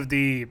lot of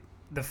the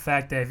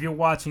fact that if you're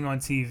watching on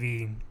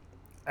TV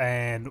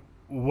and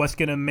what's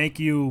going to make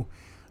you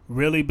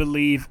really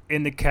believe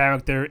in the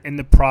character, in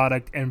the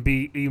product, and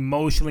be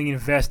emotionally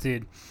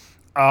invested.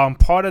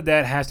 Part of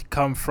that has to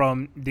come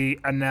from the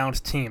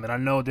announced team. And I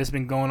know this has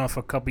been going on for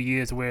a couple of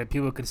years where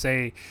people can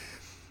say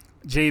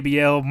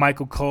JBL,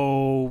 Michael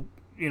Cole,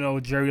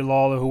 Jerry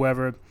Lawler,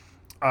 whoever.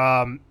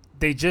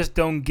 They just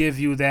don't give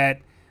you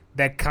that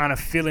kind of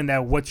feeling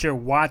that what you're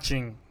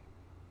watching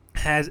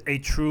has a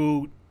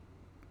true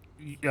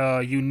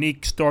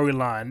unique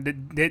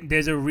storyline.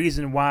 There's a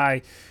reason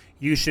why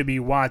you should be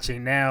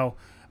watching. Now,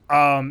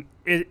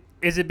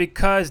 is it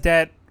because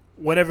that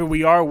whatever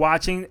we are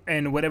watching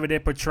and whatever they're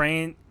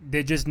portraying,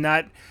 they're just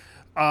not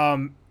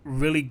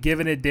really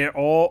giving it their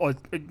all, or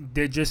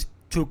they're just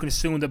too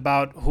consumed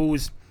about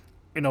who's,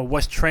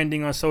 what's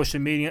trending on social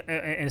media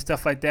and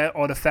stuff like that,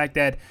 or the fact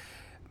that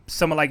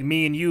someone like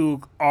me and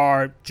you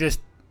are just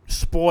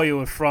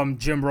spoiled from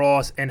Jim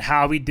Ross and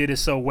how he did it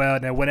so well,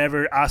 that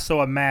whenever I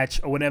saw a match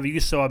or whenever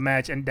you saw a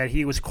match and that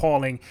he was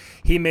calling,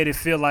 he made it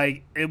feel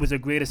like it was the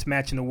greatest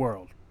match in the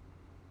world.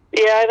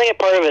 Yeah, I think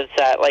part of it's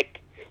that,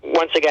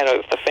 once again,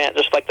 if the fans,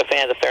 just like the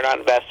fans, if they're not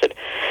invested,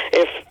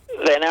 if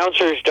the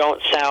announcers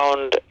don't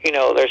sound,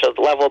 there's a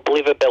level of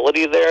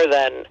believability there,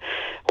 then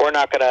we're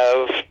not going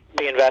to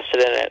be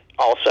invested in it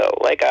also.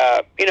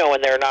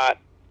 When they're not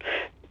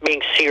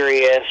being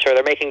serious or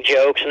they're making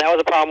jokes, and that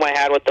was a problem I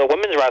had with the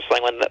women's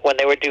wrestling when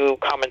they would do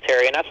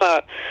commentary, and that's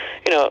not,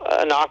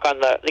 a knock on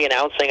the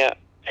announcing. That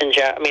is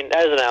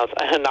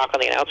a knock on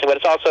the announcing, but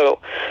it's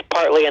also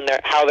partly in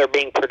how they're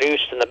being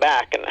produced in the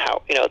back and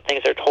how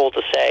things they're told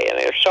to say. And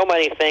there's so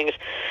many things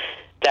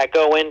that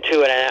go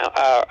into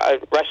a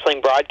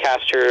wrestling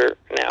broadcaster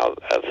now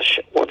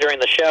during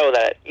the show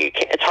that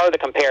it's hard to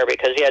compare,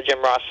 because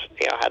Jim Ross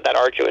had that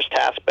arduous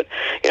task, but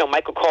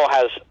Michael Cole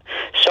has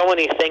so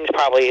many things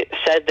probably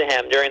said to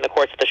him during the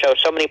course of the show,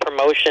 so many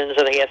promotions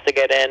that he has to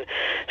get in,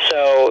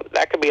 so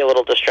that could be a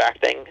little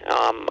distracting,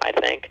 I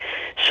think.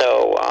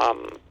 So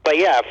but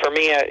yeah, for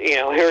me,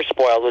 you're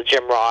spoiled with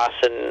Jim Ross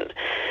and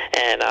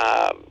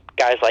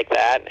guys like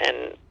that,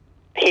 and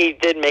he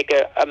did make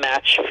a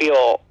match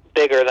feel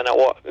bigger than it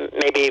was.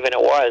 Maybe even it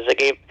was. It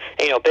gave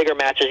bigger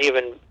matches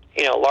even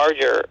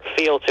larger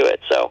feel to it.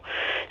 So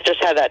it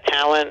just had that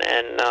talent,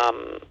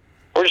 and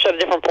we're just at a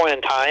different point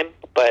in time.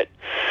 But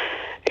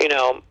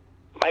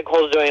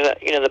Michael's doing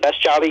the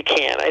best job he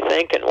can, I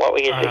think, and what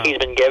he's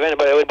been given.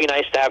 But it would be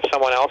nice to have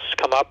someone else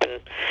come up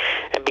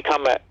and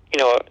become that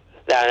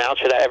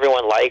announcer that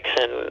everyone likes.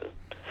 And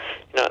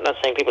I'm not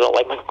saying people don't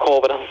like Michael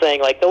Cole, but I'm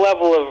saying the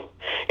level of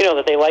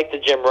that they like the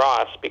Jim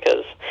Ross,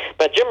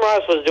 but Jim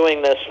Ross was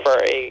doing this for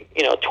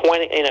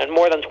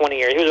more than 20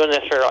 years. He was doing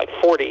this for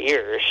 40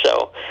 years,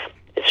 so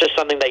it's just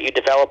something that you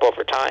develop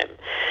over time.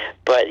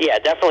 But yeah,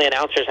 definitely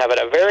announcers have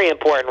a very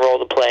important role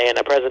to play in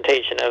a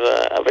presentation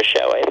of a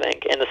show, I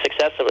think, in the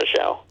success of a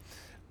show.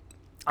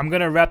 I'm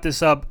gonna wrap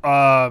this up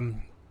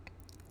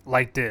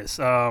like this.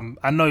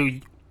 I know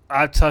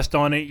I touched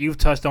on it, you've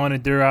touched on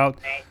it throughout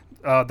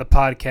the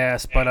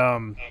podcast, but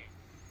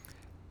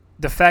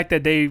the fact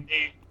that they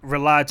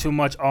rely too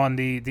much on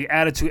the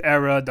Attitude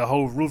Era, the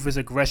whole Ruthless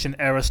Aggression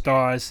Era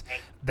stars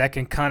that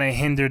can kind of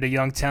hinder the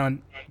young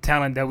talent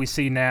that we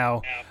see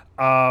now.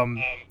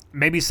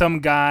 Maybe some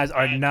guys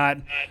are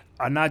not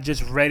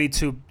just ready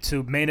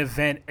to main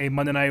event a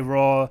Monday Night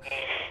Raw,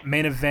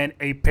 main event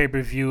a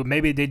pay-per-view.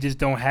 Maybe they just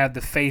don't have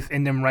the faith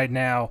in them right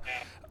now.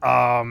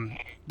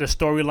 The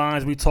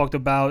storylines we talked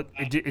about,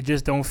 it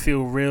just don't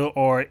feel real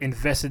or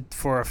invested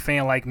for a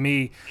fan like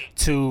me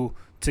to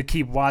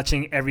keep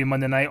watching every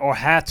Monday night or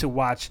have to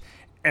watch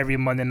every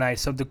Monday night.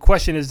 So the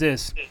question is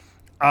this,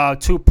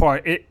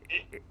 two-part.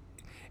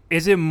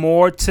 Is it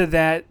more to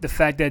that, the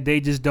fact that they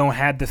just don't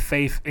have the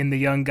faith in the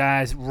young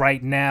guys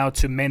right now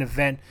to main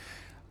event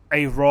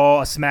a Raw,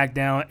 a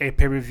SmackDown, a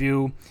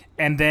pay-per-view?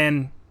 And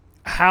then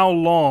how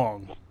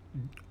long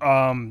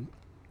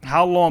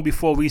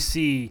before we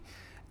see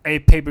a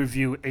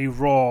pay-per-view, a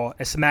Raw,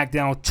 a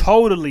SmackDown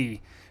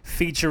totally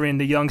featuring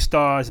the young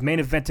stars, main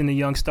eventing the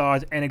young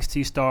stars,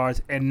 NXT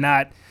stars, and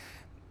not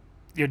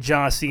your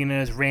John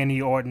Cena's,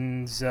 Randy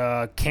Orton's,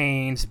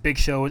 Kane's, Big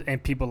Show's,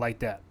 and people like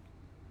that?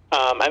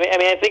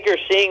 I think you're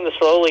seeing the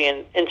slowly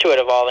into it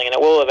evolving, and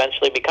it will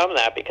eventually become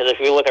that, because if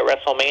you look at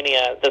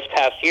WrestleMania this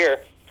past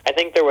year, I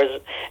think there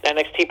was an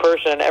NXT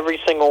person in every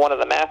single one of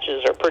the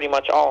matches, or pretty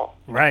much all.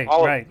 Right.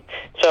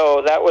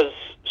 So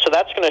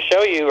that's going to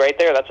show you right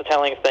there. That's a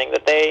telling thing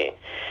that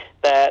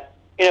the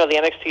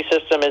NXT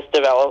system is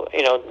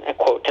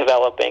quote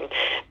developing,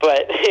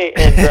 but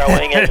and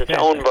growing as its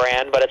own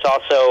brand. But it's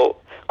also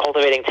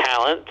cultivating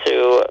talent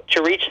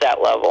to reach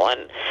that level.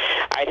 And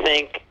I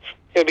think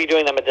it would be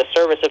doing them a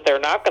disservice if they're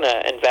not going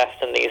to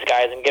invest in these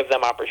guys and give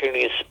them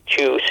opportunities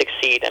to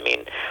succeed. I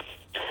mean,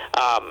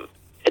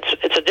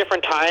 it's a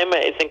different time.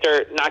 I think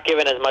they're not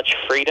given as much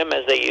freedom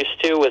as they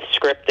used to with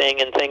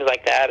scripting and things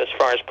like that, as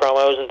far as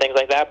promos and things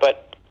like that.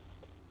 But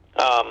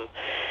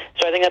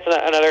so I think that's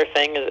another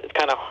thing. It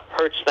kind of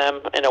hurts them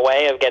in a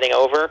way of getting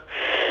over.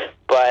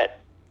 But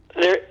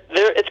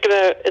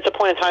it's a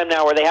point in time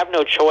now where they have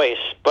no choice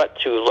but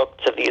to look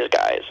to these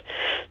guys.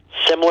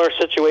 Similar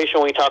situation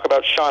when we talk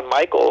about Shawn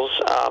Michaels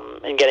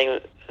and getting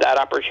that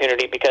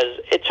opportunity, because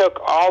it took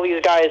all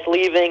these guys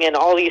leaving and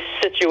all these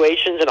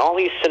situations and all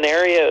these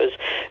scenarios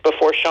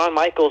before Shawn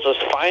Michaels was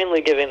finally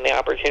given the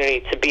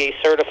opportunity to be a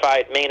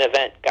certified main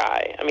event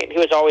guy. I mean, he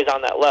was always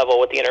on that level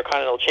with the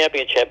Intercontinental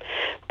Championship,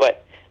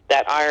 but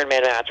that Iron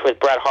Man match with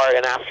Bret Hart,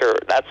 and after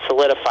that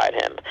solidified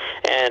him.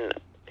 And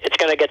it's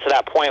going to get to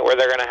that point where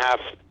they're going to have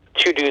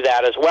to do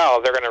that as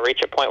well. They're going to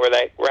reach a point where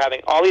we're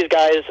having all these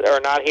guys are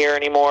not here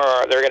anymore,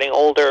 or they're getting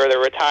older, or they're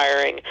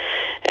retiring,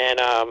 and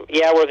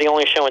we're the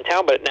only show in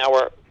town, but now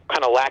we're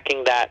kind of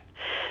lacking that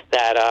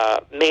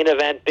main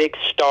event big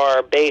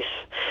star base.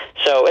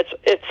 So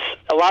it's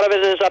a lot of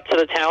it is up to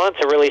the talent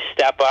to really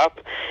step up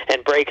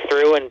and break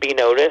through and be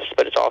noticed,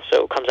 but it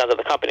also comes down to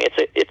the company.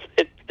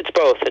 It's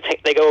both.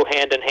 They go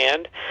hand in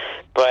hand,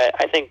 but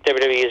I think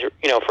WWE's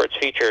for its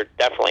future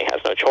definitely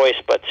has no choice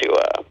but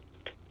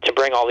to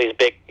bring all these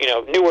big,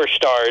 newer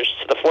stars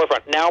to the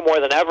forefront now more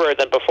than ever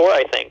than before,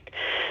 I think,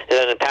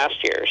 than in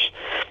past years.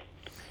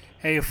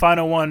 Hey,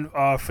 final one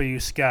for you,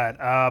 Scott.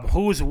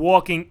 Who's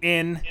walking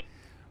into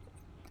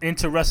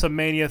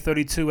WrestleMania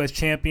 32 as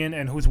champion,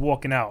 and who's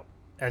walking out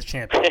as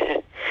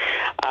champion?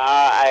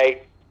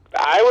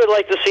 I would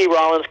like to see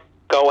Rollins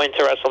go into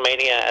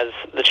WrestleMania as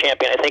the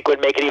champion. I think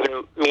would make it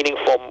even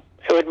meaningful.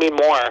 It would mean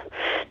more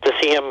to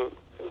see him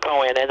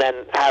go in and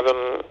then have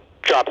him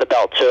drop the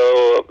belt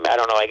to, I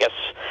don't know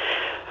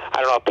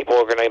if people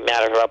are going to be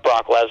mad about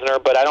Brock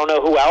Lesnar, but I don't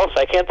know who else.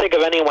 I can't think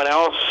of anyone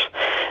else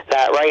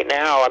that right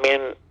now, I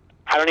mean,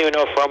 I don't even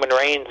know if Roman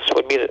Reigns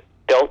would be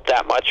built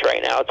that much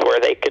right now to where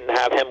they can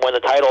have him win the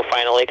title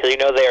finally, because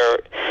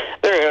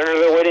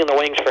they're waiting in the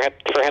wings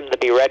for him to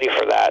be ready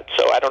for that.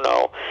 So I don't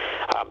know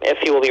if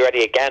he will be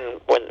ready again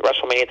when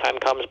WrestleMania time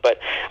comes, but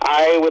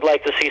I would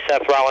like to see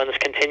Seth Rollins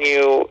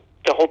continue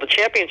to hold the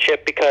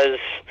championship, because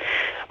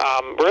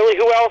really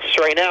who else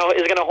right now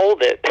is going to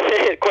hold it?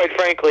 Quite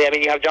frankly, I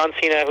mean, you have John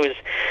Cena, who's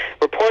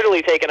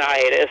reportedly taken a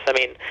hiatus. I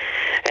mean,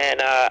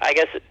 and I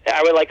guess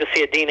I would like to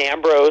see a Dean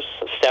Ambrose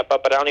step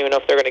up, but I don't even know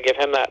if they're going to give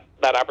him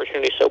that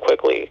opportunity so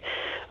quickly.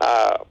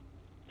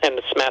 And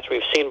it's a match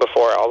we've seen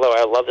before, although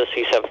I love to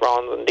see Seth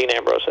Rollins and Dean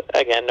Ambrose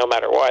again, no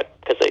matter what,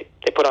 because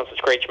they put on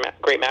such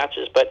great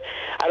matches. But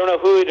I don't know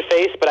who to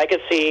face, but I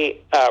could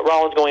see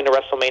Rollins going to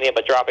WrestleMania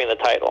but dropping the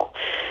title.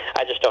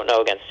 I just don't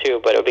know against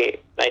who, but it would be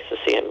nice to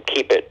see him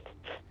keep it,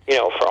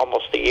 for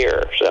almost a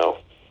year or so.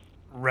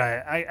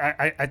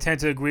 Right. I tend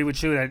to agree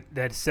with you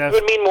that Seth... It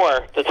would mean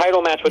more. The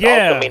title match would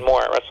also mean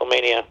more at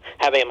WrestleMania,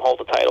 having him hold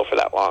the title for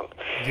that long.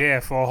 Yeah,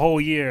 for a whole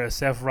year,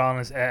 Seth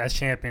Rollins as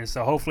champion.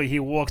 So hopefully he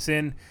walks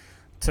in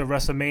to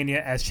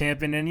WrestleMania as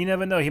champion, and you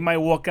never know, he might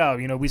walk out.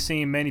 We've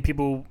seen many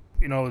people,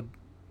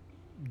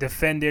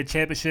 defend their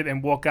championship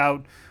and walk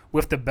out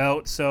with the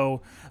belt.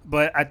 So,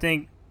 but I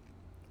think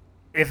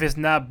if it's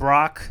not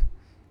Brock,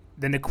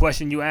 then the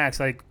question you ask,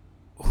 like,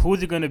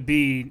 who's it going to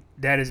be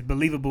that is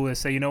believable and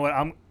say, you know what,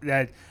 I'm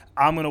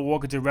going to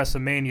walk into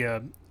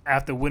WrestleMania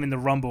after winning the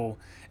Rumble,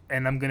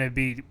 and I'm going to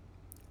be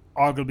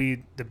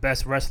arguably the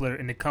best wrestler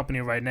in the company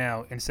right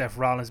now in Seth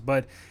Rollins.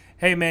 But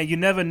hey, man, you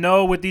never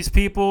know with these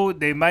people.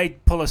 They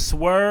might pull a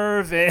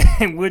swerve,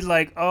 and we're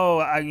like, oh,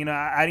 I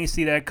didn't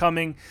see that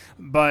coming.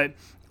 But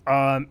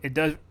it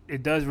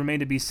does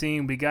remain to be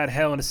seen. We got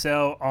Hell in a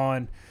Cell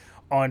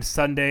on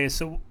Sunday.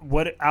 So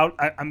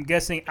I'm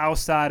guessing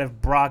outside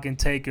of Brock and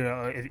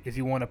Taker, if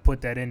you want to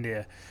put that in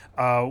there,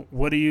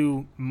 what are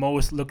you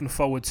most looking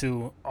forward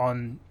to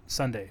on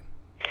Sunday?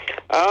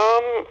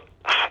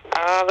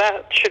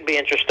 That should be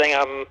interesting.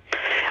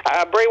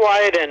 Bray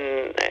Wyatt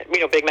and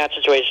big match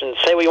situations.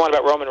 Say what you want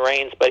about Roman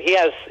Reigns, but he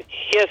has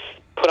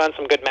put on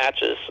some good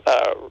matches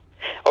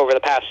over the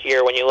past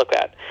year. When you look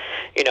at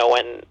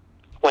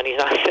when he's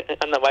not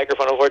on the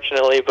microphone,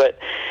 unfortunately, but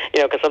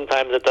because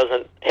sometimes it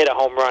doesn't hit a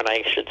home run,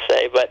 I should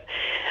say. But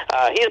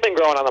he's been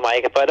growing on the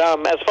mic. But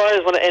as far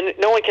as and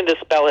no one can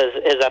dispel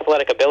his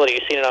athletic ability.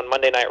 You've seen it on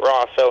Monday Night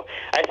Raw. So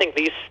I think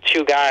these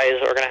two guys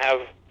are going to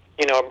have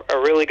a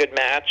really good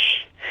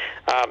match.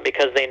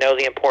 Because they know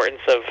the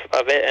importance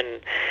of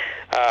it,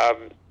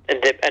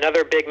 and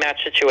another big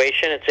match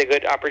situation. It's a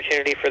good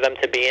opportunity for them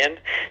to be in.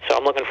 So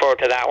I'm looking forward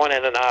to that one.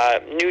 And then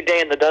New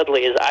Day and the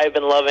Dudleys. I've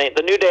been loving.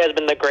 The New Day has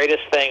been the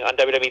greatest thing on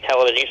WWE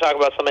television. You talk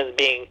about something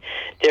being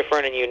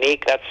different and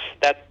unique. That's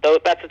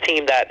a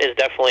team that is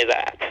definitely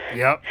that.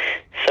 Yep.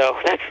 So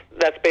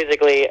that's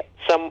basically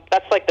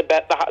that's like the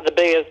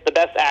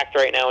best act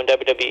right now in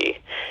WWE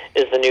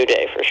is the New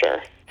Day for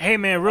sure. Hey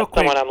man, real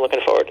quick. That's the one I'm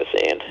looking forward to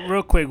seeing.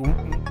 Real quick,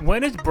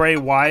 when is Bray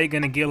Wyatt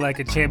gonna get like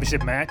a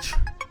championship match?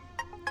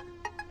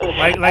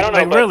 I don't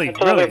know, really, it's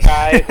another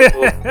guy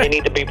who they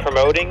need to be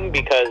promoting,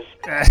 because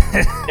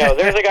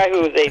there's a guy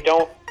who they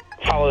don't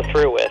follow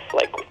through with,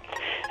 like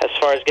as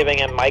far as giving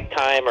him mic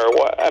time or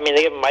what. I mean,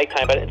 they give him mic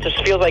time, but it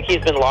just feels like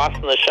he's been lost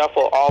in the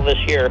shuffle all this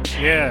year.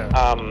 Yeah.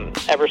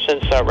 Ever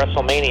since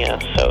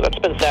WrestleMania, so that's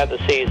been sad to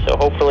see. So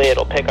hopefully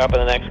it'll pick up in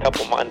the next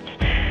couple months.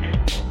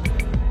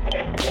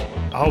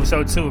 I hope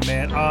so too,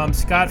 man.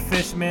 Scott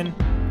Fishman,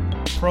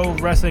 pro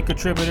wrestling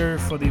contributor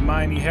for the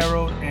Miami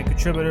Herald and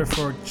contributor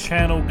for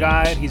Channel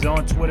Guide. He's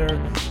on Twitter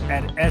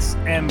at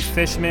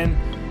SMFishman.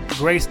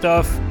 Great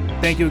stuff.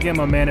 Thank you again,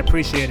 my man.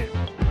 Appreciate it.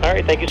 All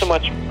right. Thank you so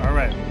much. All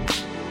right.